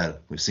football as well,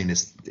 we've seen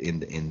this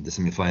in the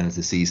semi-finals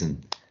this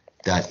season,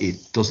 that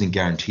it doesn't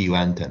guarantee you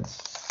anything.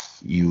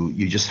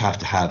 You just have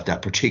to have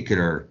that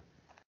particular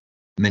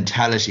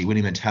mentality,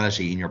 winning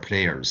mentality in your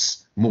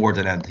players more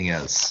than anything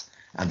else,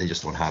 and they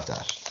just don't have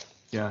that.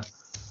 Yeah,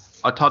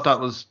 I thought that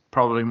was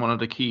probably one of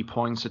the key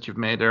points that you've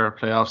made there.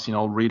 Playoffs,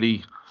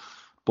 really,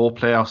 both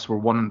playoffs were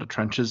won in the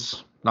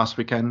trenches last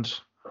weekend,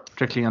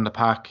 particularly on the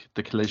pack,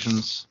 the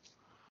collisions,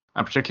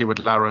 and particularly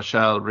with La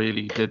Rochelle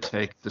really did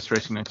take this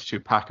Racing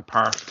 92 pack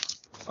apart.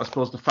 I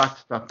suppose the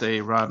fact that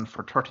they ran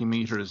for 30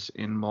 metres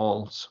in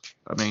mauls,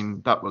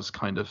 that was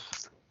kind of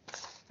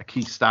a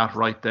key stat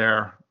right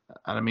there.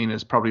 And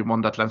it's probably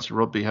one that Leinster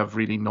Rugby have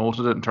really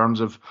noted in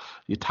terms of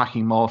the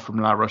attacking maul from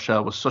La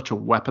Rochelle was such a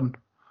weapon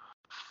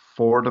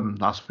for them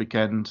last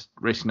weekend.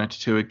 Racing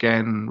 92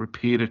 again,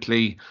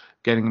 repeatedly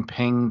getting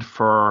pinged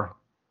for,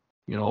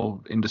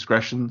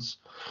 indiscretions.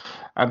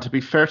 And to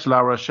be fair to La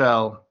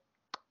Rochelle,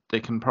 they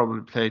can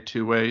probably play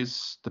two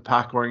ways. The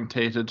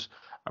pack-orientated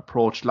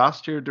approach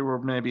last year, they were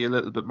maybe a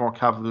little bit more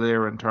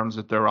cavalier in terms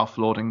of their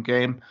offloading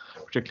game,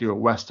 particularly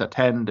with West at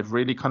 10. They've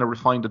really kind of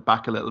refined it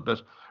back a little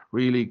bit,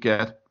 really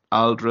get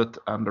Aldred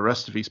and the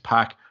rest of his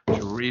pack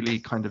to really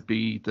kind of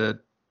be the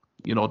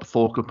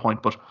focal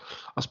point. But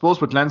I suppose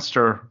with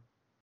Leinster,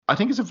 I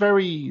think it's a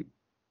very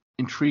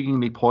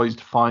intriguingly poised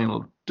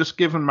final. Just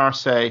given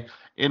Marseille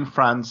in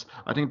France,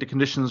 I think the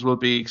conditions will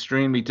be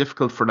extremely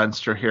difficult for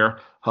Leinster here,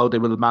 how they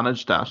will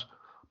manage that.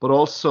 But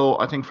also,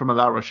 I think from a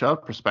La Rochelle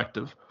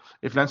perspective,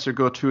 if Leinster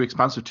go too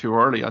expansive too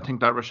early, I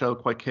think La Rochelle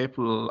quite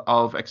capable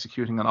of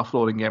executing an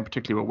offloading game,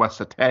 particularly with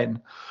West at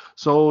 10.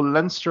 So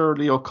Leinster,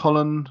 Leo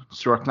Cullen,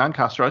 Stuart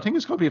Lancaster, I think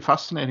it's going to be a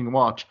fascinating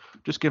watch,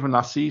 just given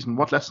last season,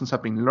 what lessons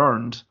have been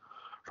learned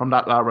from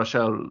that La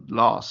Rochelle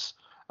loss.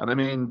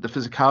 And the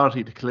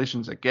physicality, the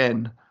collisions,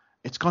 again,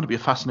 it's going to be a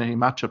fascinating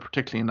matchup,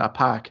 particularly in that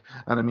pack.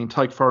 And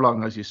Tyke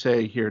Furlong, as you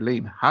say here,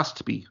 Liam, has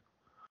to be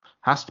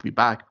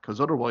back,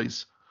 because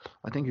otherwise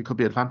I think it could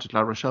be advantage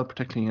La Rochelle,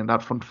 particularly in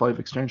that front five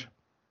exchange.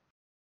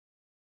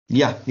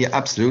 Yeah,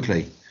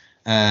 absolutely.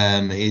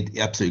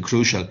 Absolutely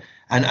crucial.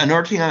 And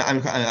another thing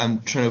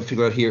I'm trying to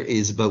figure out here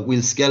is about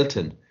Will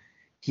Skelton.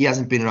 He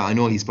hasn't been around. I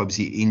know he's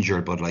probably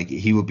injured, but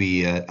he would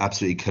be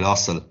absolutely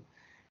colossal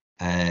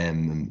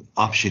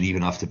option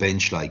even off the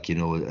bench,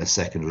 a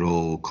second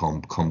row,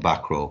 come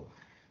back row.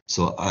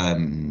 So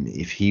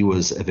if he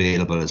was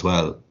available as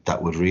well,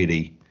 that would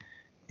really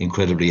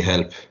incredibly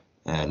help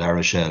La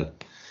Rochelle.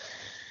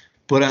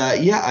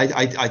 But yeah,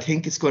 I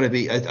think it's going to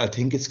be I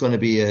think it's going to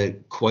be a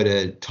quite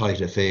a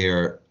tight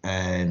affair,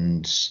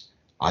 and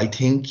I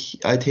think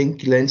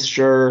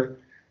Leinster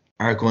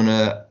are going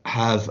to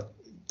have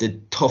the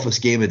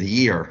toughest game of the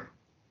year.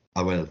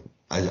 Well,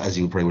 as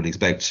you probably would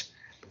expect,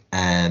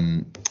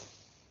 um,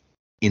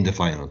 in the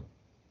final,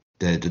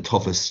 the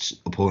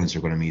toughest opponents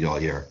are going to meet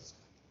all year.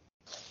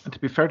 And to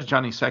be fair to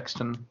Johnny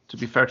Sexton, to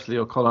be fair to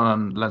Leo Cullen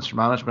and Leinster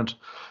management,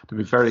 to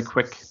be very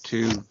quick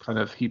to kind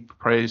of heap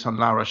praise on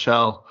La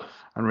Rochelle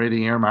and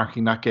really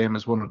earmarking that game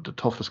as one of the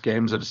toughest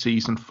games of the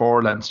season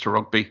for Leinster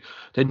rugby.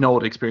 They know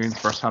the experience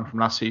firsthand from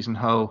last season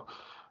how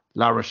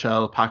La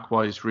Rochelle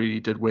pack-wise really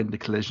did win the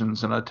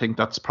collisions, and I think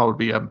that's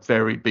probably a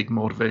very big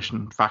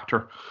motivation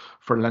factor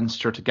for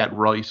Leinster to get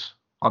right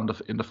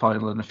in the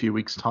final in a few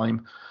weeks'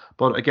 time.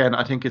 But again,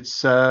 I think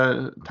it's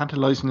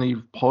tantalisingly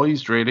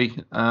poised,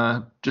 really,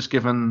 just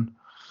given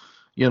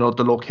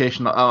the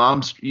location.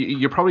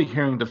 You're probably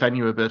hearing the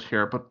venue a bit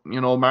here, but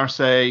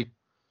Marseille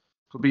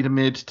could be the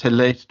mid to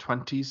late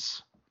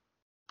 20s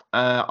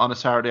on a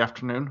Saturday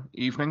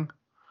evening.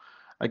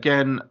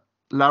 Again,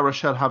 La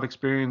Rochelle have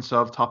experience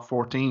of top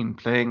 14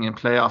 playing in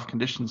playoff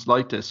conditions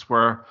like this,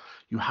 where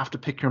you have to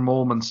pick your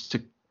moments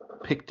to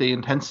pick the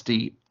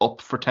intensity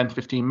up for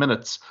 10-15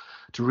 minutes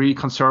to really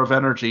conserve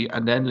energy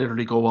and then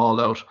literally go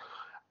all out.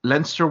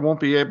 Leinster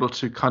won't be able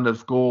to kind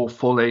of go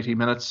full 80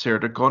 minutes here.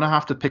 They're going to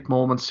have to pick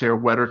moments here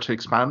whether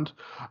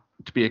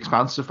to be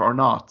expansive or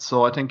not.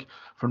 So I think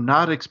from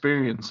that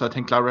experience, I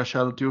think La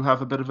Rochelle do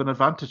have a bit of an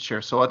advantage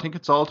here. So I think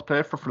it's all to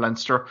play for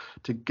Leinster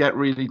to get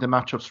really the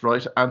matchups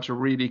right and to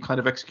really kind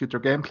of execute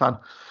their game plan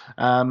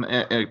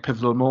at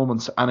pivotal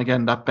moments. And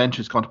again, that bench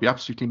is going to be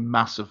absolutely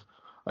massive.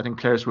 I think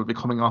players will be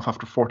coming off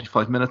after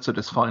 45 minutes of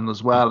this final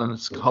as well. And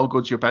it's how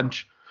good's your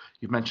bench?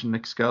 You've mentioned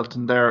Nick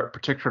Skelton there,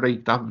 particularly.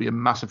 That would be a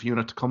massive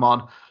unit to come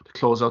on to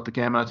close out the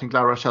game. And I think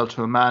La Rochelle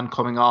to a man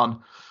coming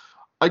on.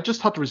 I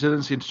just thought the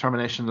resiliency and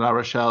determination of La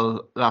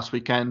Rochelle last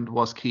weekend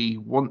was key.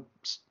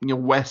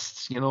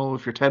 West,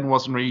 if your 10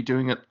 wasn't really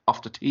doing it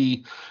off the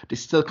tee, they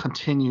still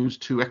continued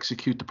to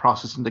execute the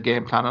process in the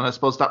game plan. And I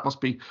suppose that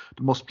must be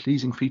the most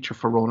pleasing feature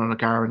for Ronan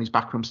O'Gara and his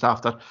backroom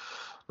staff, that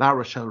La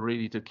Rochelle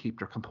really did keep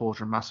their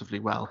composure massively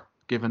well,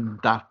 given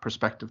that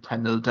perspective,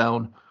 10-0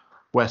 down.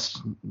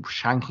 West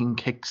shanking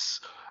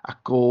kicks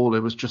at goal. It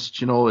was just,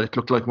 it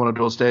looked like one of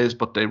those days,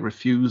 but they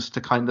refused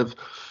to kind of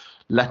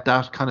let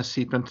that kind of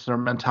seep into their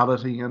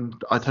mentality. And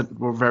I think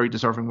we're very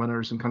deserving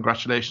winners, and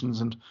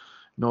congratulations. And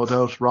no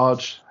doubt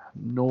Raj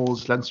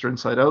knows Leinster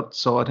inside out.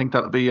 So I think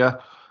that'll be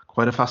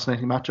quite a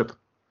fascinating matchup.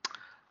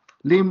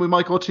 Liam, we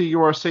might go to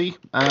URC.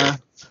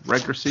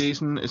 Regular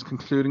season is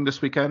concluding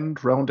this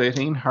weekend, round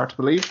 18, hard to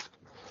believe.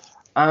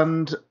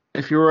 And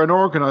if you were an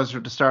organiser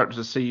at the start of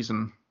the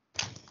season,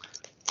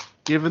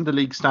 given the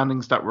league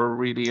standings that we're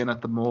really in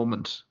at the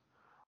moment,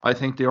 I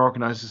think the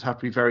organisers have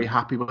to be very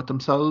happy with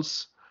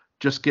themselves,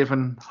 just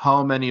given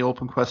how many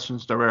open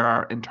questions there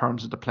are in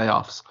terms of the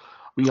playoffs.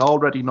 We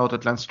already know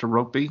that Leinster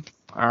Rugby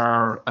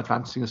are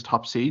advancing as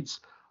top seeds,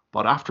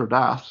 but after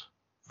that,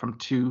 from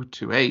 2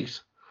 to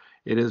 8,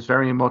 it is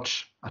very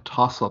much a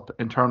toss-up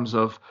in terms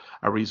of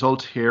a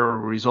result here or a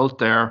result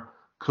there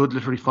could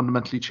literally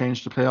fundamentally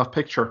change the playoff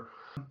picture.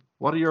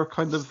 What are your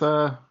kind of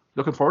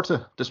looking forward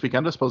to this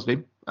weekend, I suppose,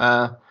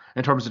 Liam?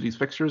 In terms of these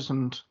fixtures,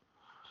 and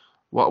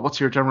what's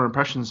your general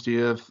impressions?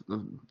 Do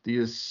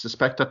you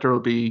suspect that there will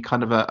be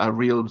kind of a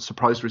real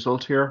surprise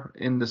result here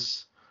in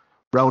this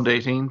round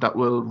 18 that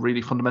will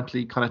really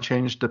fundamentally kind of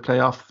change the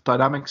playoff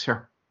dynamics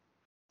here?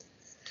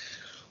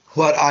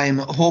 What I'm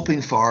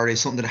hoping for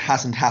is something that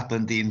hasn't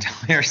happened the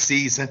entire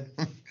season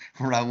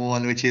from round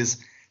 1, which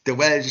is the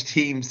Welsh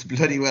teams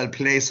bloody well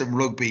play some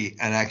rugby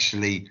and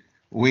actually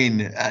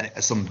win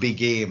some big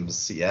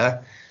games,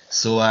 yeah?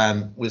 So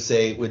we'll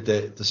say with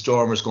the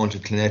Stormers going to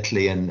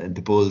Clonettley and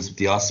the Bulls with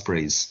the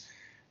Ospreys.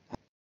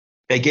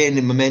 Again,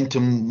 the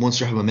momentum,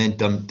 Munster have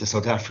momentum, the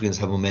South Africans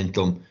have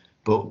momentum,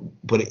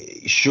 but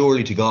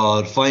surely to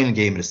God, final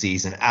game of the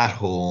season at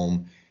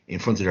home in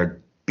front of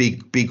their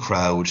big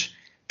crowd,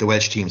 the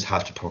Welsh teams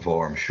have to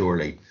perform,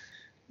 surely.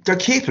 They're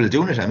capable of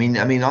doing it. I mean,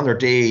 on their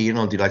day,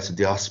 the likes of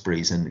the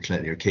Ospreys and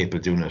Clonettley are capable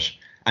of doing it.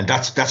 And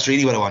that's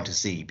really what I want to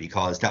see,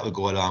 because that would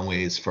go a long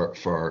ways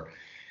for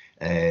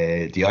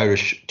the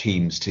Irish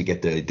teams to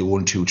get the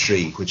 1, 2,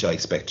 3, which I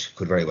expect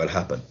could very well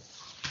happen.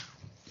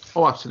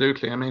 Oh,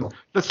 absolutely. I mean,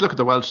 let's look at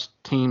the Welsh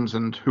teams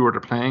and who are they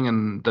playing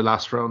in the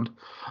last round.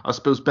 I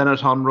suppose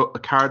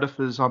Benetton Cardiff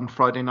is on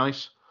Friday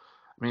night.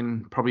 I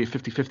mean, probably a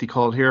 50-50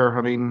 call here.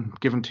 I mean,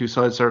 given two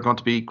sides that are going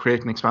to be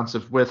creating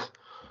expansive width,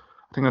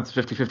 I think that's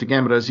a 50-50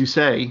 game. But as you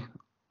say,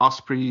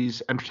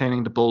 Ospreys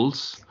entertaining the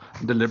Bulls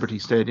in the Liberty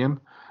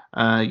Stadium.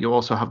 You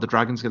also have the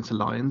Dragons against the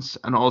Lions,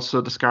 and also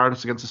the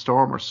Scarlets against the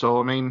Stormers. So,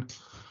 I mean,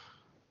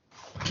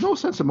 no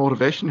sense of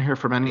motivation here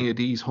from any of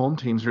these home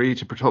teams really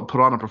to put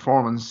on a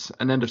performance,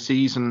 an end of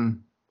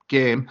season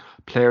game.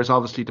 Players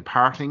obviously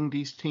departing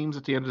these teams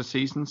at the end of the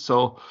season,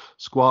 so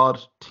squad,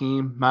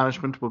 team,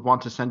 management would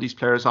want to send these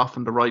players off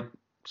in the right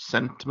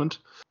sentiment.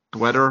 The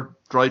weather,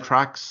 dry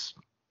tracks,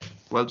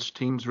 Welsh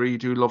teams really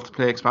do love to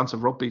play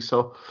expansive rugby,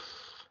 so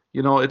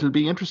it'll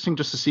be interesting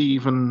just to see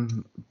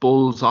even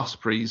Bulls,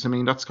 Ospreys. I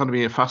mean, that's going to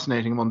be a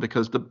fascinating one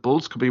because the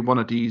Bulls could be one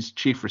of these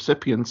chief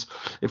recipients.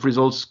 If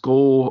results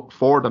go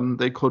for them,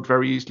 they could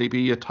very easily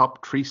be a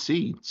top 3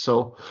 seed.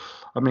 So,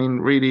 I mean,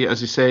 really,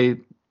 as you say,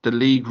 the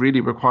league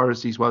really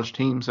requires these Welsh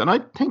teams. And I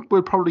think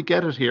we'll probably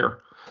get it here.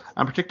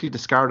 And particularly the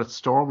Scarlet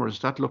Stormers.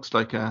 That looks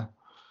like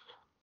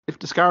if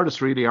the Scarlets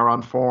really are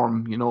on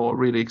form, a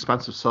really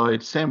expansive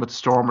side. Same with the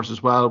Stormers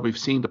as well. We've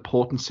seen the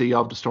potency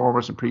of the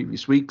Stormers in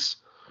previous weeks,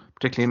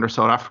 particularly in their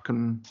South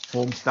African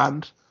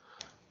homestand.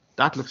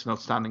 That looks an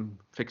outstanding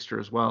fixture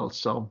as well.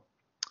 So,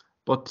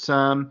 but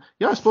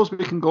I suppose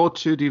we can go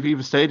to the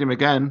Aviva Stadium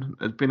again.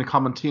 It's been a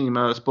common theme.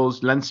 I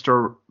suppose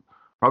Leinster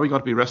probably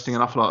going to be resting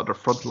an awful lot of their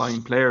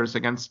frontline players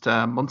against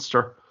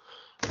Munster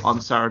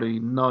on Saturday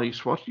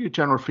night. What are your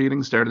general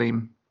feelings there,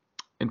 Liam,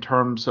 in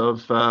terms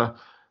of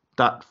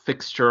that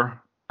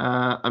fixture?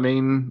 I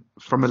mean,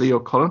 from a Leo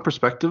Cullen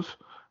perspective,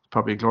 it's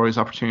probably a glorious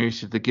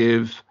opportunity to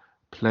give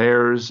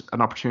players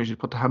an opportunity to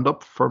put the hand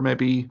up for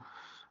maybe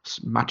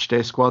match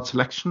day squad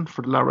selection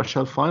for the La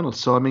Rochelle final.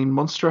 So, I mean,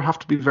 Munster have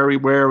to be very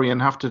wary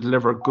and have to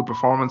deliver a good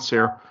performance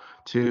here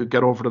to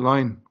get over the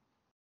line.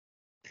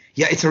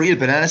 Yeah, it's a real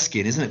banana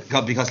skin, isn't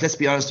it? Because let's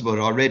be honest about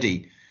it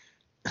already.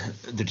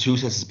 The two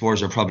sets of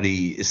supporters are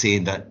probably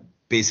saying that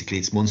basically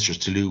it's Munster's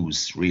to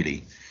lose,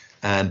 really.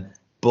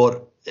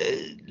 But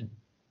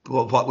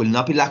what will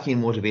not be lacking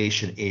in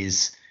motivation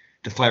is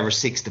the 5 or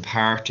 6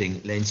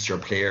 departing Leinster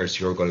players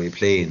who are going to be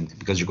playing,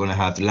 because you're going to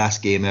have the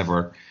last game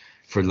ever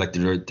for like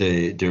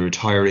the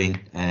retiring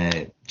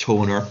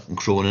Toner and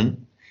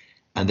Cronin,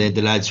 and then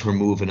the lads who are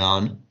moving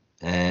on,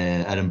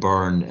 Adam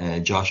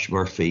Byrne, Josh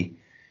Murphy,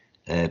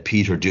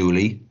 Peter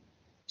Dooley.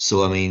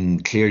 So, I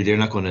mean, clearly they're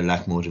not going to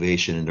lack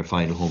motivation in their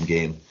final home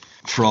game.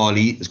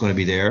 Frawley is going to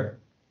be there,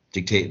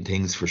 dictating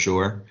things for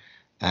sure,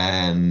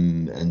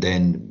 and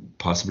then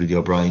possibly the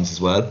O'Briens as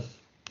well.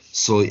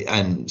 So,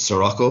 and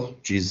Sirocco,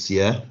 geez,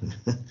 yeah,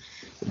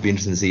 it'd be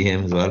interesting to see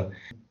him as well.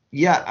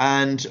 Yeah,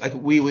 and like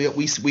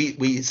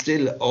we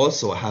still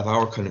also have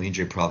our kind of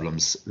injury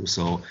problems.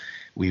 So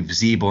we've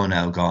Zebo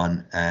now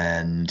gone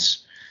and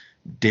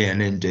Dan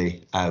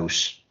Linde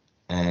out,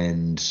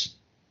 and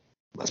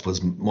I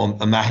suppose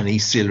Mahoney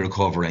still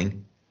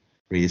recovering.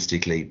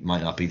 Realistically,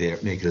 might not be there,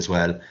 make it as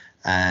well.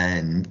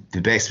 And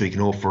the best we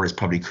can hope for is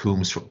probably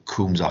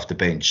Coombs off the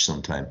bench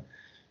sometime.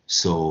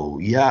 So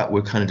yeah,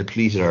 we're kind of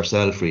depleted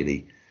ourselves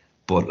really,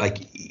 but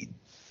like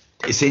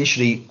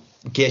essentially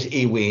get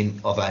a win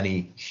of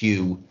any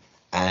hue,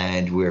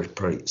 and we're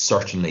probably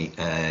certainly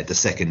the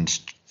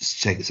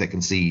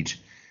second seed.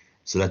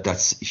 So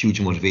that's huge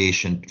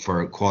motivation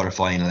for a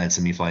quarter-final and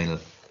semi-final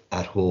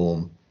at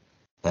home.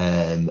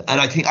 And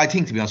I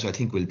think to be honest, I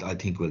think we'll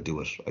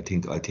do it. I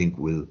think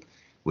we'll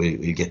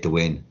get the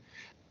win.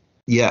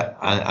 Yeah,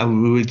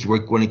 and we're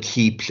going to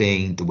keep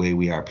playing the way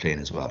we are playing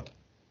as well.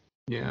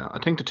 Yeah, I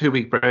think the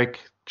 2-week break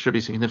should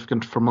be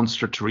significant for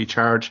Munster to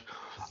recharge.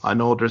 I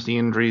know there's the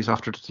injuries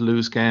after the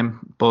Toulouse game,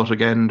 but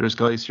again, there's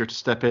guys here to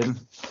step in,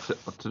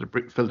 to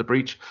fill the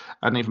breach,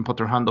 and even put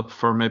their hand up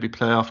for maybe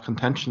playoff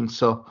contention.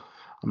 So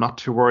I'm not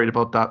too worried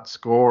about that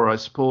score. I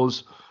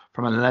suppose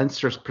from a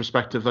Leinster's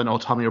perspective, I know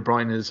Tommy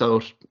O'Brien is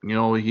out.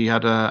 He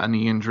had a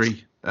knee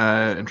injury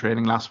in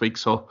training last week,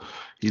 so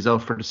he's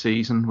out for the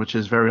season, which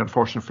is very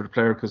unfortunate for the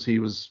player because he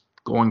was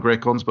going great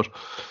guns. But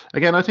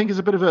again, I think it's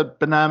a bit of a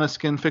banana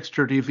skin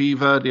fixture. The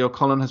Aviva, Leo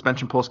Cullen has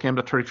mentioned post-game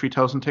that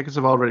 33,000 tickets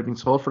have already been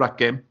sold for that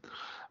game,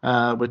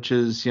 which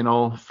is,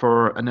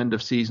 for an end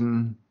of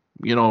season,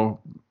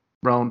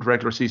 round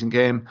regular season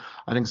game.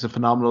 I think it's a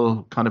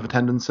phenomenal kind of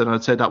attendance, and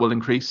I'd say that will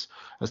increase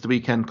as the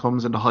weekend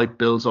comes and the hype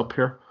builds up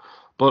here.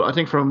 But I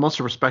think from a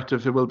Munster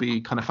perspective, it will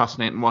be kind of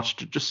fascinating to watch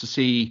just to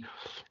see,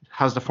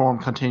 has the form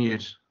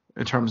continued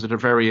in terms of their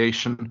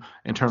variation,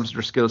 in terms of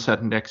their skill set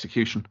and the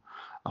execution.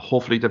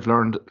 Hopefully they've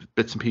learned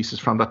bits and pieces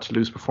from that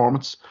Toulouse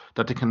performance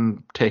that they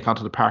can take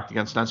onto the park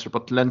against Leinster.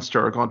 But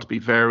Leinster are going to be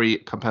very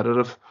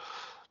competitive.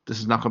 This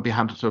is not going to be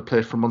handed to a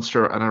plate for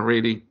Munster. And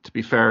really, to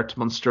be fair to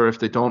Munster, if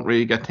they don't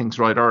really get things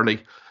right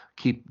early,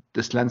 keep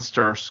this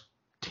Leinster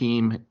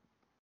team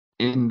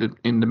in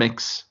the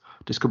mix,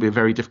 this could be a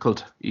very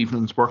difficult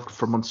evening's work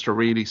for Munster,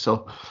 really.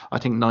 So I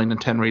think 9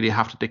 and 10 really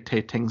have to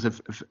dictate things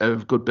a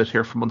good bit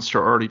here for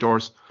Munster early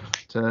doors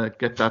to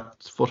get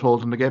that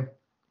foothold in the game.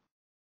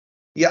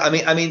 Yeah,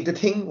 I mean, the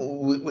thing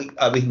we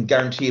can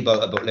guarantee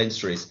about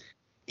Leinster is,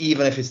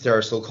 even if it's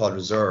their so-called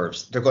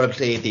reserves, they're going to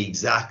play the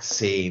exact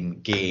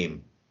same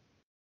game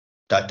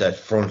that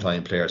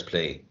frontline players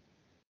play,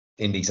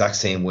 in the exact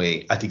same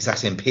way, at the exact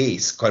same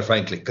pace, quite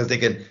frankly, because they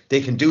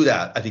can do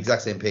that at the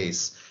exact same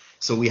pace.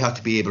 So we have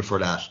to be able for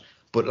that.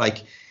 But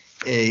like,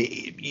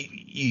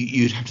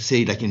 you'd have to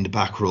say, like in the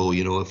back row,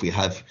 if we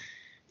have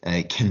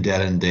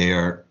Kendall in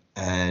there,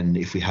 and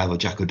if we have a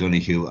Jack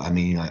O'Donoghue, I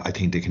mean, I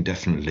think they can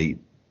definitely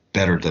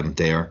better them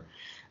there.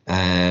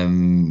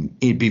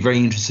 It'd be very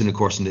interesting, of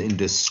course, in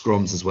the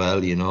scrums as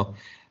well,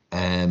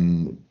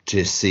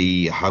 to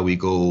see how we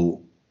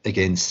go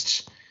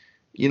against,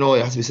 it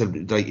has to be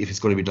said, like if it's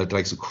going to be like the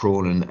likes of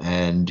Cronin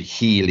and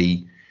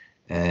Healy,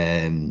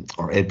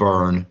 or Ed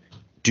Byrne,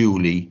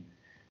 Dooley,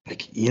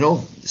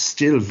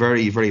 still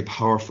very, very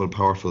powerful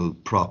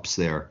props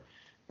there.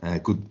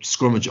 Good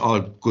all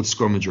good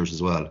scrummagers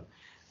as well,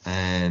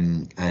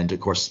 and of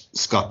course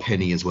Scott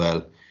Penny as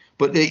well.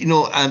 But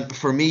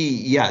for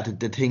me,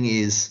 the thing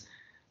is,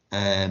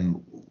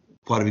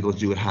 what are we going to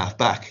do at half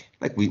back?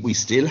 Like we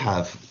still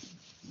have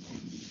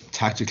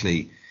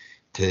tactically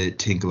to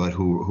think about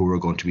who we're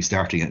going to be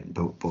starting at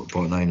both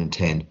 9 and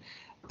 10,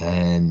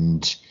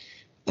 and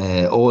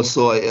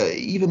also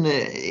even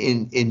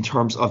in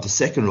terms of the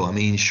second row. I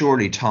mean,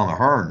 surely Tom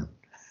Ahern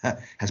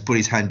has put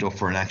his hand up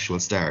for an actual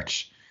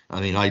start. I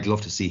mean, I'd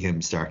love to see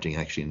him starting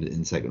actually in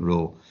the second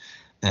row.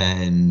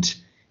 And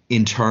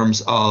in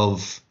terms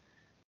of,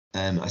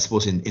 I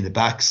suppose in the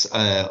backs,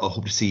 I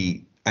hope to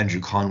see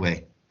Andrew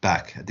Conway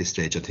back at this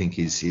stage. I think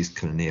he's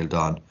kind of nailed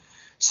on.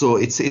 So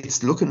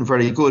it's looking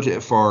very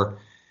good for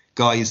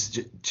guys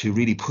to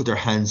really put their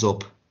hands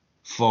up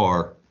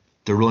for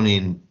the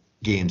run-in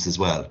games as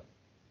well.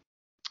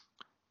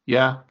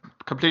 Yeah,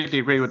 completely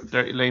agree with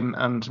Liam.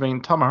 And I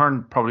mean, Tom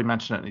Ahern probably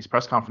mentioned it in his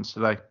press conference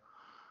today.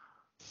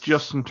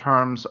 Just in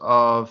terms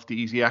of the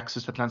easy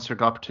access that Leinster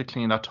got,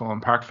 particularly in that Tone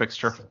Park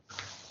fixture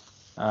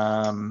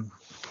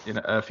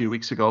a few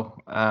weeks ago.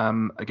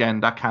 Again,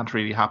 that can't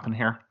really happen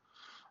here.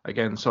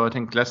 Again, so I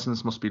think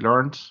lessons must be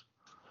learned.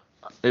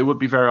 It would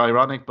be very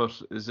ironic, but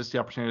is this the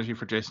opportunity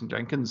for Jason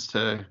Jenkins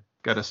to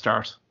get a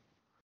start?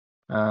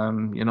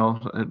 To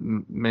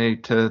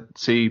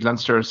see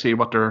Leinster, see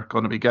what they're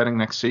going to be getting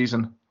next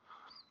season.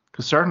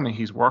 Because certainly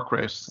his work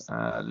rate,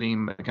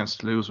 Liam, against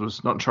Toulouse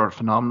was nothing short of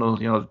phenomenal.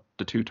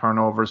 The 2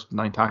 turnovers,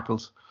 9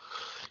 tackles.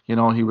 He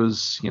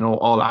was,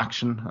 all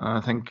action. And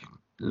I think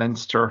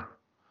Leinster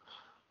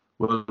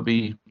will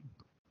be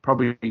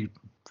probably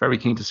very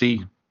keen to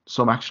see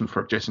some action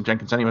for Jason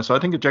Jenkins anyway. So I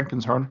think a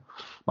Jenkins Hearn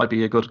might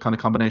be a good kind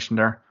of combination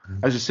there.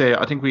 As you say,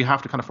 I think we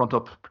have to kind of front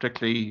up,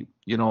 particularly,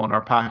 in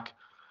our pack,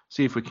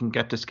 see if we can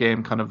get this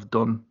game kind of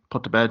done,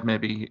 put to bed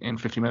maybe in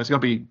 50 minutes. It's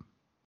going to be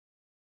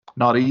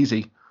not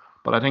easy.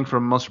 But I think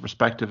from a Munster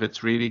perspective,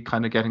 it's really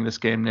kind of getting this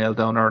game nailed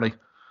down early.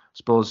 I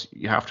suppose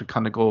you have to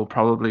kind of go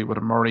probably with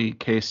a Murray,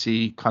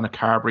 KC, kind of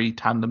Carberry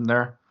tandem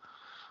there.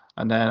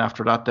 And then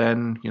after that,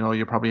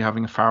 you're probably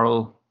having a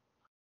Farrell,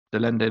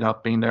 Delende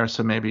not being there.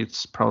 So maybe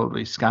it's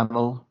probably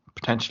Scannell,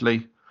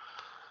 potentially.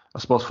 I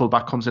suppose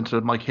fullback comes into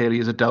Mike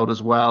Haley as a doubt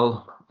as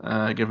well,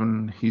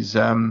 given his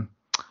kind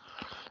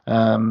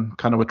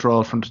of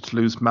withdrawal from the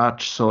Toulouse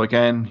match. So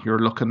again, you're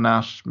looking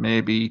at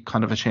maybe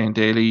kind of a Shane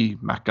Daly,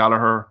 Matt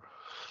Gallagher,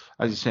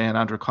 as you say, and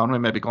Andrew Conway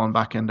maybe going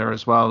back in there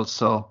as well.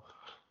 So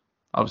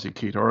obviously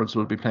Keith Earls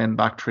will be playing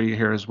back 3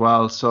 here as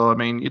well. So I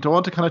mean, you don't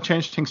want to kind of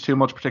change things too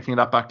much, particularly in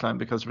that back line,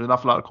 because there's an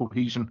awful lot of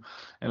cohesion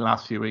in the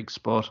last few weeks.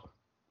 But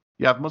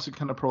yeah, Munster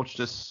can approach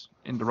this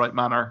in the right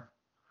manner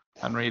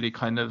and really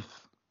kind of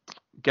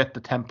get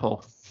the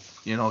tempo,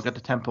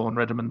 and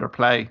rhythm in their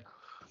play.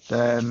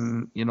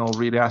 Then,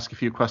 really ask a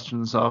few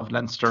questions of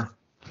Leinster,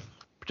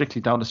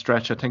 particularly down the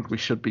stretch. I think we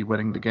should be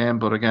winning the game,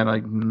 but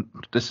again,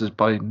 this is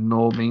by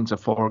no means a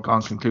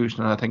foregone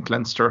conclusion. And I think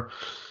Leinster,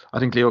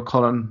 Leo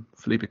Cullen,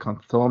 Felipe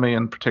Conthomi,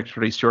 and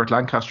particularly Stuart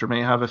Lancaster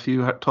may have a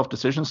few tough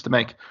decisions to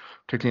make,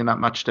 particularly in that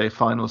match day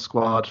final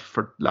squad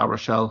for La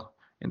Rochelle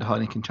in the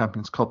Heineken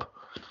Champions Cup,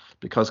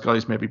 because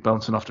guys may be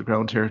bouncing off the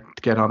ground here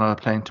to get on a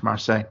plane to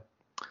Marseille.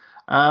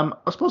 I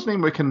suppose,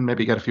 Liam, we can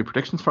maybe get a few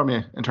predictions from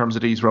you in terms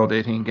of these round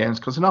 18 games,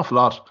 because an awful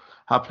lot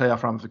have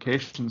playoff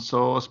ramifications.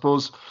 So I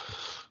suppose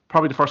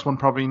probably the first one,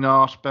 probably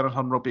not.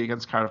 Benetton Rugby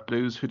against Cardiff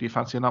Blues. Who do you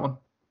fancy in that one?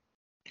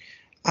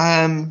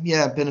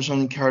 Benetton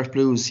and Cardiff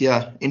Blues.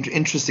 Yeah,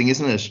 interesting,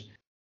 isn't it?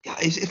 Yeah,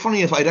 it's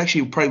funny if I'd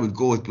actually probably would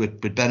go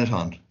with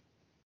Benetton.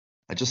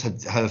 I just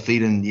have a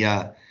feeling,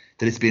 that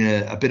it's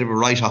been a bit of a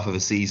write-off of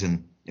a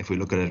season if we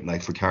look at it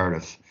like for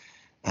Cardiff.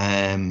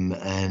 And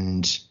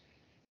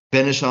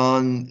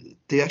Benetton,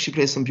 they actually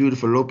play some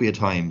beautiful rugby at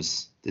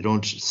times. They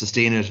don't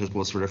sustain it, I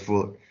suppose,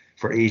 for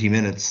 80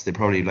 minutes. They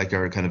probably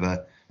are kind of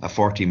a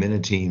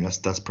 40-minute team.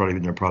 That's probably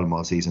been their problem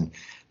all season.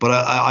 But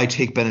I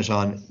take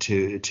Benetton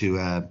to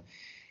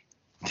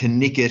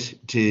nick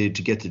it, to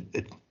get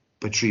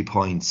by 3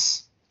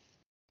 points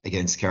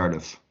against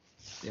Cardiff.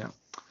 Yeah.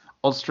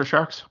 Ulster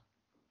Sharks?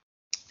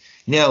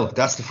 No,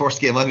 that's the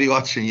first game I'll be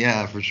watching.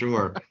 Yeah, for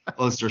sure.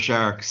 Ulster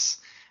Sharks.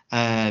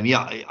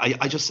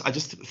 I just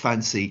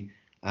fancy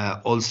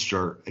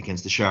Ulster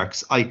against the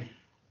Sharks. I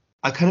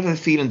kind of have a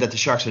feeling that the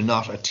Sharks are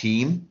not a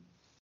team.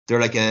 They're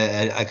like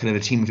a kind of a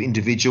team of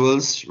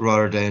individuals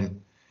rather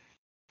than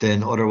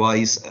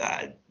otherwise.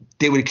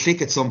 They will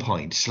click at some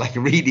point, like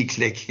really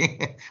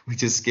click,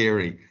 which is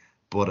scary.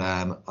 But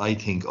I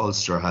think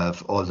Ulster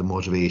have all the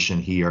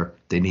motivation here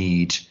they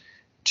need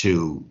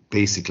to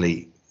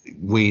basically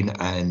win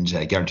and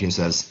guarantee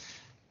themselves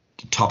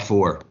top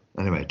 4.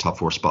 Anyway, top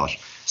 4 spot.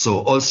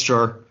 So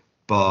Ulster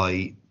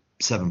by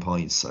 7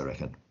 points, I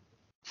reckon.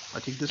 I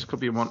think this could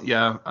be one.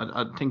 Yeah,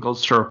 I think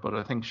Ulster, but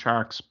I think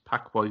Sharks,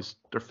 pack-wise,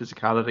 their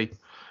physicality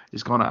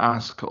is going to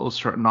ask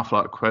Ulster an awful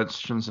lot of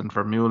questions. And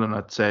Vermeulen,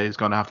 I'd say, is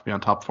going to have to be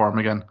on top form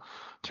again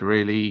to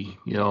really,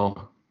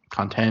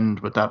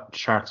 contend with that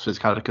Sharks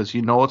physicality, because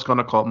it's going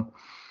to come.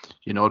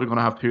 They're going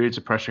to have periods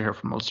of pressure here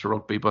from Ulster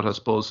Rugby, but I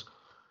suppose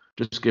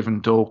just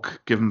given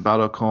Doak, given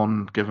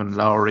Balocon, given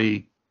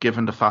Lowry,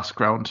 given the fast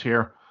ground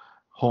here,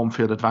 home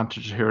field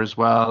advantage here as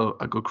well,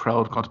 a good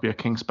crowd going to be a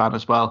Kingspan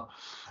as well.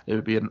 It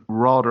would be a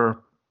rather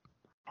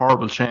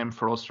horrible shame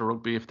for Ulster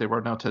Rugby if they were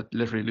now to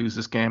literally lose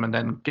this game and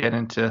then get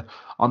into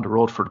on the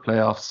road for the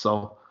playoffs.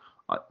 So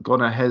I'm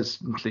going to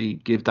hesitantly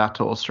give that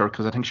to Ulster,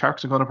 because I think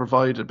Sharks are going to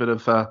provide a bit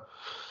of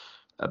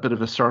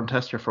a stern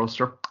test here for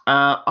Ulster.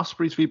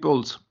 Ospreys v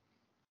Bulls.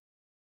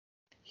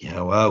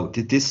 Yeah, wow.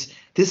 This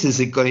is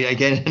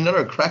again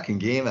another cracking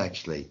game,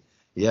 actually.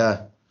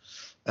 Yeah.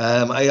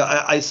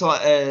 I saw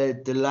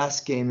the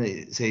last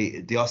game.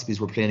 Say the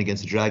Ospreys were playing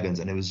against the Dragons,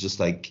 and it was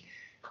just like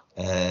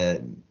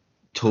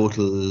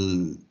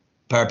total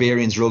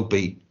barbarians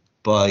rugby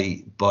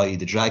by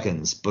the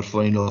Dragons. But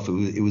funny enough,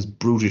 it was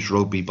brutish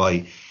rugby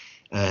by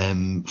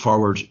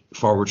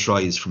forward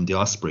tries from the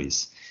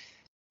Ospreys.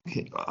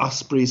 Okay,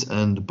 Ospreys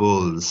and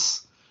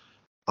Bulls.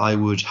 I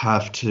would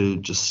have to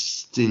just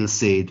still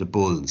say the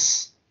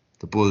Bulls.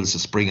 The Bulls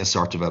just bring a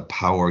sort of a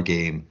power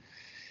game.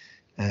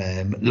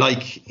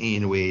 Like,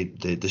 in a way,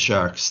 the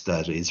Sharks,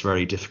 that is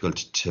very difficult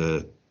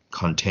to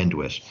contend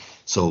with.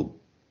 So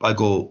I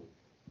go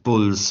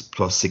Bulls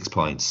plus 6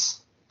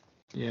 points.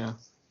 Yeah.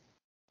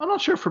 I'm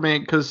not sure for me,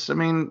 because,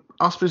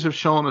 Ospreys have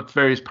shown at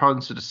various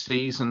points of the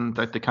season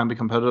that they can be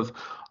competitive.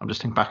 I'm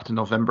just thinking back to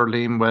November,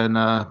 Liam, when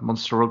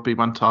Munster Rugby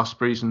went to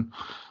Ospreys, and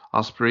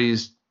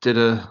Ospreys did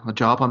a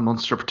job on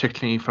Munster,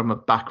 particularly from a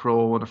back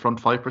row and a front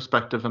five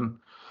perspective. And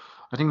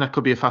I think that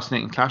could be a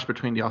fascinating clash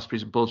between the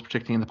Ospreys and Bulls,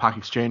 particularly in the pack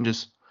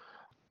exchanges.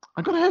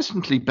 I'm going to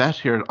hesitantly bet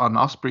here on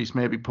Ospreys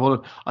maybe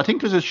pulling. I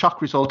think there's a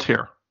shock result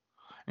here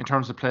in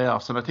terms of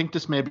playoffs, and I think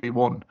this may be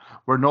one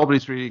where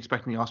nobody's really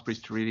expecting the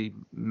Ospreys to really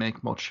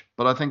make much.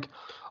 But I think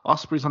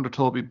Ospreys under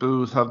Toby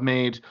Booth have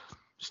made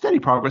steady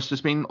progress.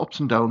 There's been ups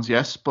and downs,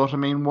 yes, but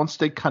once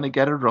they kind of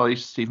get it right,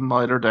 Stephen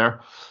Myler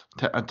there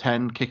at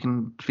 10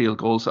 kicking field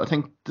goals, I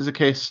think there's a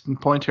case in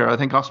point here. I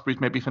think Ospreys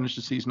maybe finish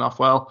the season off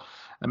well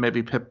and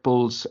maybe pip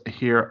Bulls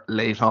here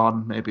late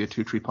on, maybe a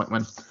 2-3 point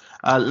win.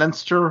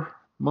 Leinster,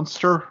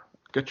 Munster,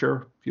 get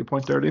your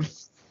viewpoint there,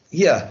 Liam.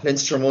 Yeah,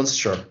 Leinster,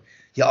 Munster.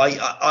 Yeah,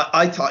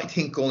 I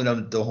think going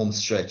on the home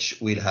stretch,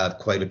 we'll have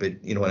quite a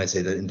bit. When I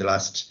say that in the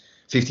last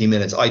 15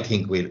 minutes, I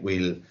think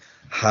we'll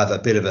have a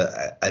bit of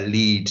a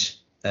lead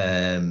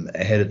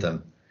ahead of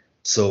them.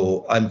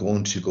 So I'm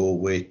going to go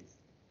with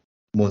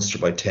Munster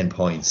by 10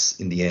 points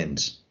in the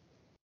end.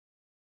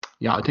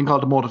 Yeah, I think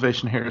all the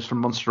motivation here is from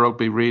Munster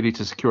Rugby really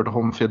to secure the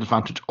home field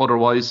advantage.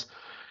 Otherwise,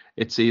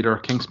 it's either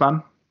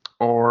Kingspan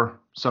or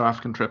South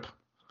African trip.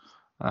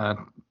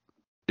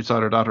 It's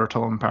either that or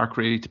Thomond Park,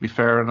 really, to be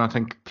fair. And I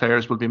think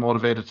players will be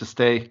motivated to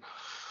stay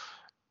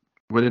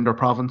within their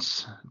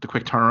province, the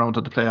quick turnaround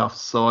of the playoffs.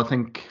 So I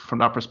think from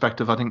that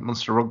perspective, I think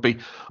Munster Rugby.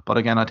 But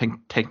again, I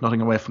think take nothing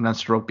away from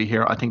Leinster Rugby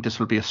here. I think this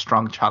will be a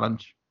strong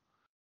challenge.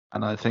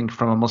 And I think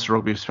from a Munster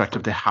Rugby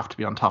perspective, they have to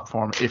be on top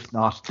form. If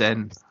not,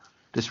 then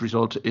this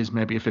result is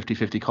maybe a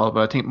 50-50 call.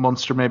 But I think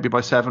Munster maybe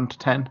by 7 to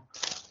 10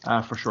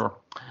 for sure.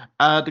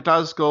 The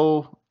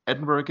Glasgow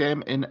Edinburgh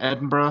game in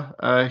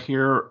Edinburgh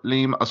here,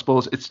 Liam. I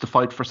suppose it's the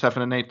fight for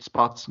 7 and 8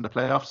 spots in the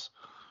playoffs.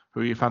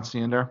 Who are you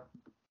fancying there?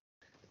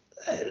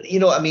 Let's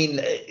be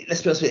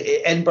honest with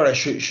you, Edinburgh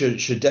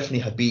should definitely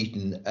have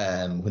beaten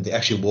when they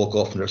actually woke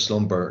up from their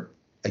slumber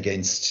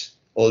against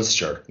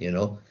Ulster,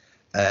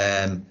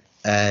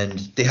 and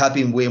they have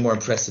been way more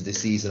impressive this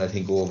season, I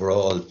think,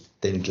 overall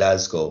than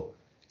Glasgow.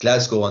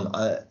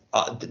 Glasgow,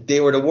 they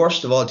were the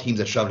worst of all teams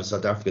that travelled to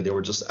South Africa. They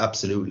were just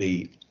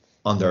absolutely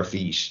on their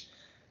feet,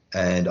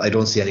 and I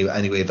don't see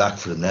any way back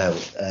for them now.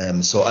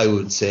 So I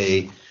would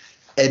say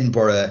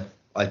Edinburgh,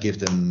 I'd give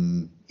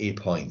them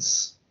 8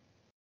 points.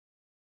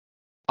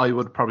 I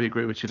would probably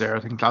agree with you there. I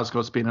think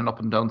Glasgow's been an up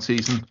and down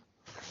season,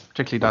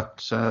 particularly that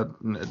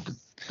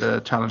the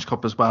Challenge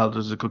Cup as well.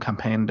 There's a good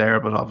campaign there,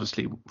 but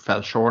obviously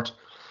fell short.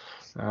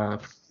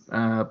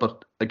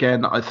 But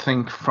again, I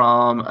think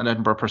from an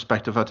Edinburgh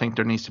perspective, I think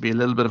there needs to be a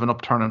little bit of an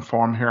upturn in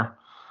form here.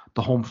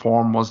 The home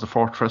form was the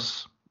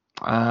fortress.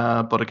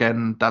 But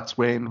again, that's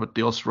weighing with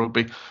the Ulster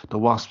Rugby. The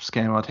Wasps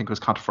game, I think,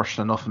 was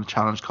controversial enough in the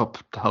Challenge Cup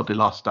to how they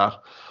lost that.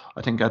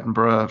 I think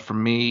Edinburgh, for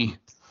me,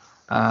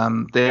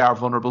 they are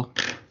vulnerable.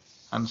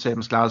 And same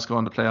as Glasgow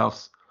in the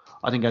playoffs.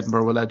 I think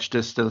Edinburgh will edge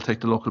this, still take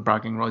the local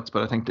bragging rights,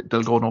 but I think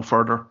they'll go no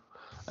further,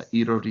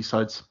 either of these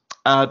sides.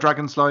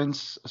 Dragons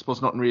Lions, I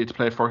suppose nothing really to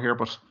play for here,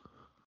 but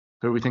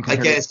who are we thinking?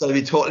 Again, it's going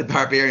to be totally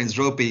barbarians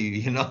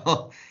rugby,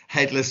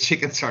 headless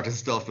chicken sort of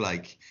stuff.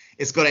 Like,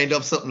 it's going to end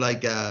up something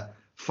like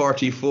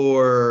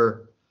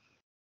 44-37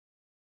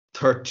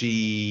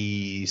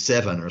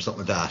 or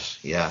something like that.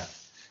 Yeah.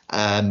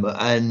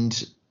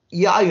 And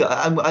yeah,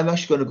 I'm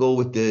actually going to go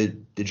with the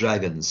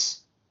Dragons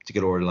to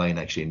get over the line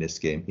actually in this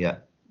game. Yeah,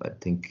 I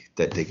think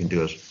that they can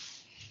do it.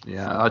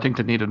 Yeah, I think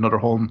they need another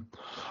home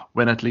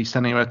win at least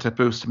anyway to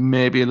boost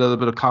maybe a little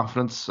bit of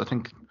confidence. I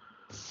think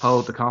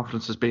how the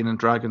confidence has been in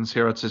Dragons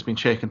here, it's just been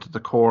shaken to the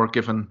core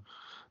given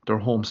their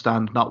home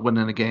stand not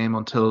winning a game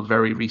until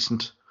very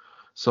recent.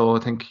 So I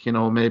think,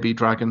 maybe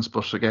Dragons,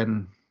 but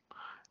again,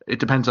 it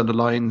depends on the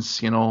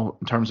lines, in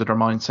terms of their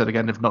mindset.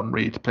 Again, they've nothing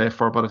really to play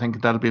for, but I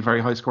think that'll be a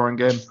very high scoring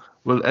game.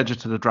 We'll edge it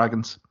to the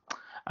Dragons.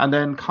 And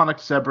then Connacht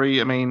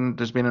Zebri, I mean,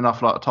 there's been an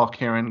awful lot of talk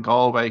here in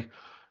Galway,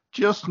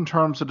 just in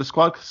terms of the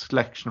squad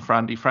selection for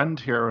Andy Friend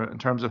here, in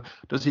terms of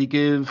does he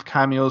give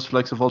cameos for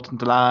likes of Fulton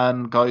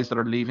Delan, guys that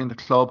are leaving the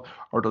club,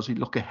 or does he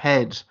look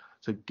ahead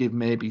to give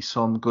maybe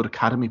some good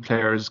academy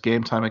players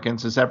game time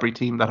against his every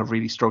team that have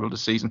really struggled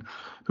this season?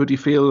 Who do you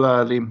feel,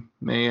 Liam,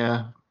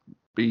 may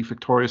be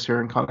victorious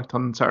here in Connacht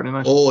on Saturday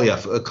night? Oh yeah,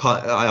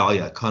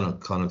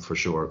 Connacht for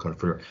sure,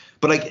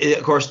 But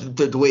of course,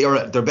 the way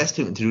their best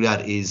to do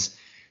that is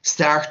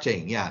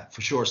starting. Yeah,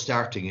 for sure,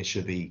 starting it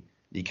should be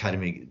the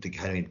academy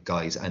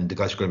guys and the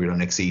guys who are going to be around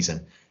next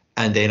season,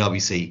 and then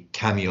obviously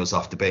cameos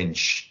off the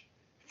bench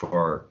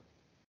for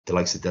the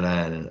likes of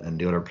Delan and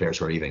the other players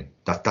who are leaving.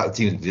 That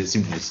seems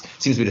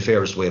to be the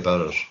fairest way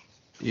about it.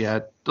 Yeah,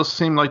 it does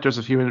seem like there's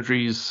a few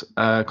injuries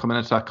coming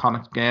into that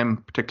Connacht game,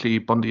 particularly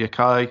Bundy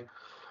Akai,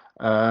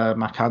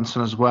 Mac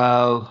Hansen as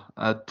well,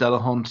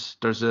 Delahunt.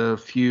 There's a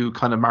few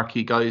kind of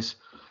marquee guys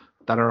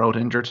that are out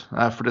injured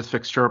for this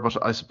fixture, but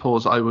I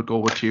suppose I would go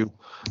with you.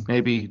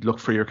 Maybe look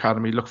for your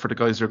academy, look for the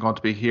guys who are going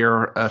to be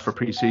here for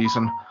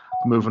pre-season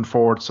moving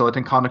forward. So I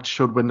think Connacht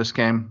should win this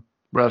game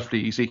relatively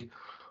easy.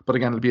 But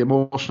again, it'll be an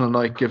emotional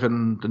night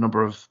given the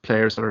number of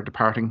players that are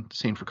departing the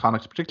scene for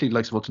Connacht, particularly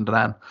like Fulton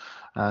Delan,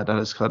 that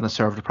has kind of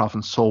served the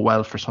province so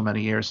well for so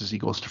many years as he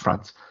goes to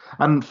France.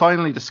 And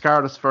finally, the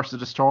Scarlets versus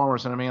the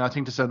Stormers. And I mean, I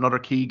think this is another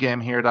key game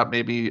here that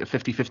may be a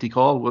 50-50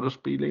 call. Would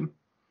it be, Liam?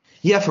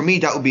 Yeah, for me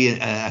that would be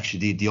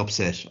actually the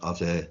upset of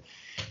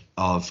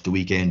the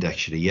weekend.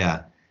 Actually,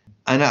 yeah,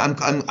 and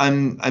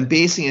I'm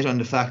basing it on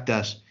the fact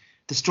that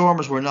the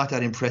Stormers were not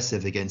that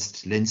impressive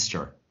against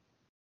Leinster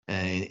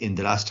in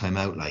the last time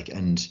out,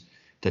 and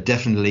that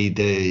definitely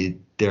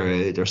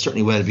they're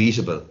certainly well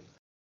beatable.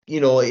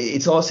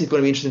 It's also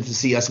going to be interesting to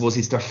see. I suppose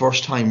it's their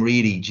first time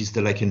really, just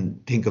that I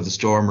can think of the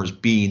Stormers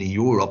being in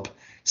Europe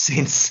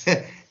since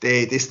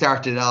they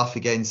started off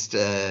against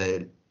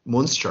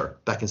Munster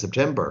back in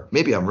September.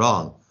 Maybe I'm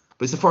wrong,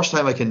 but it's the first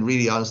time I can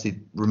really honestly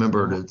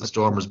remember the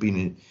Stormers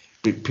playing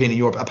in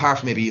Europe, apart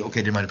from maybe,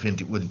 okay, they might have played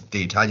with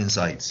the Italian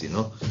sides,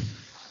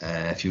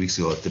 a few weeks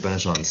ago at the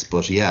Benetons.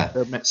 But yeah,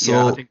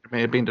 I think there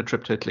may have been the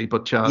trip to Italy,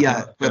 but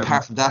but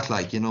apart from that,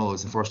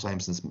 it's the first time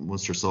since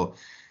Munster. So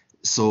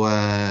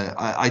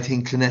I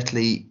think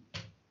Clonettley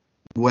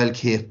well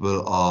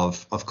capable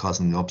of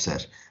causing an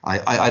upset.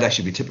 I'd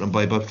actually be tipping them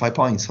by about 5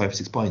 or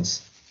 6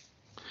 points.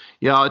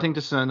 Yeah, I think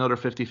this is another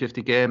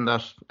 50-50 game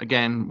that,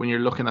 again, when you're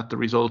looking at the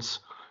results,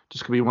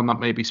 just could be one that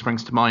maybe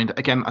springs to mind.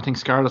 Again, I think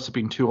Scarlets have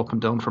been too up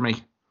and down for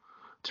me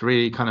to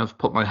really kind of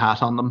put my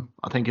hat on them.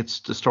 I think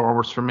it's the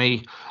Stormers for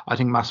me. I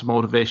think massive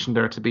motivation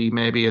there to be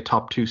maybe a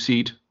top 2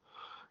 seed,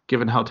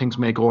 given how things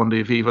may go on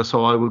the Aviva.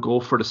 So I will go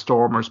for the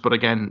Stormers, but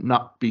again,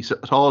 not be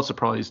at all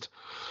surprised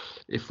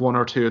if one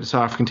or two of the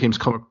South African teams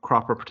come a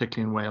cropper,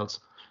 particularly in Wales.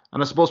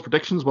 And I suppose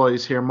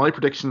predictions-wise here, my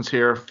predictions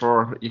here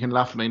for, you can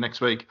laugh at me next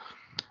week,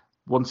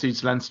 1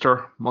 seeds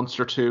Leinster,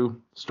 Munster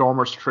 2,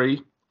 Stormers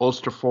 3,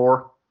 Ulster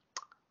 4,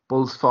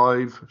 Bulls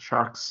 5,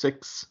 Sharks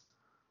 6,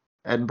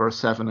 Edinburgh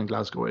 7 and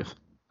Glasgow 8.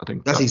 I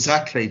think that's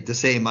exactly the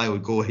same I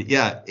would go with.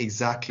 Yeah,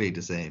 exactly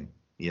the same.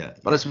 Yeah.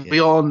 But as we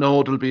all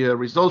know, there'll be a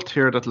result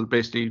here that'll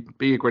basically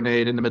be a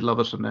grenade in the middle of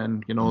it, and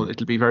then,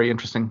 it'll be very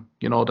interesting,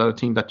 that a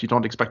team that you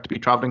don't expect to be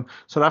travelling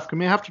South Africa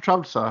may have to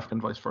travel to South Africa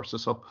and vice versa.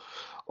 So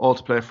all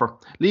to play for.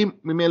 Liam,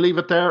 we may leave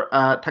it there.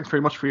 Thanks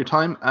very much for your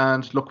time,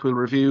 and look, we'll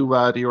review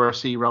the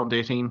URC round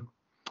 18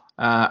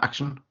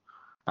 action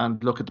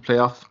and look at the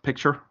playoff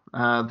picture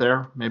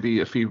there. Maybe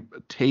a few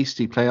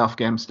tasty playoff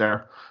games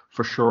there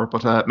for sure.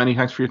 But many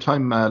thanks for your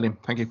time, Liam.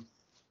 Thank you.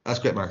 That's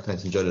great, Mark.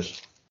 Thanks. Enjoyed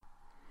it.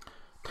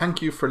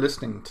 Thank you for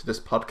listening to this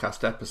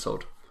podcast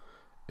episode.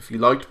 If you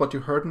liked what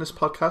you heard in this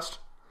podcast,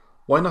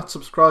 why not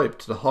subscribe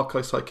to the Hawkeye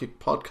Sidekick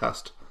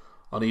podcast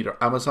on either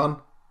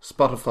Amazon,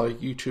 Spotify,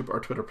 YouTube or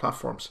Twitter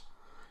platforms.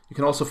 You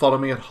can also follow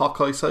me at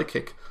Hawkeye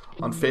Sidekick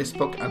on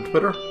Facebook and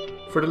Twitter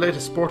for the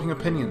latest sporting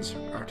opinions,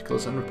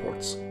 articles and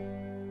reports.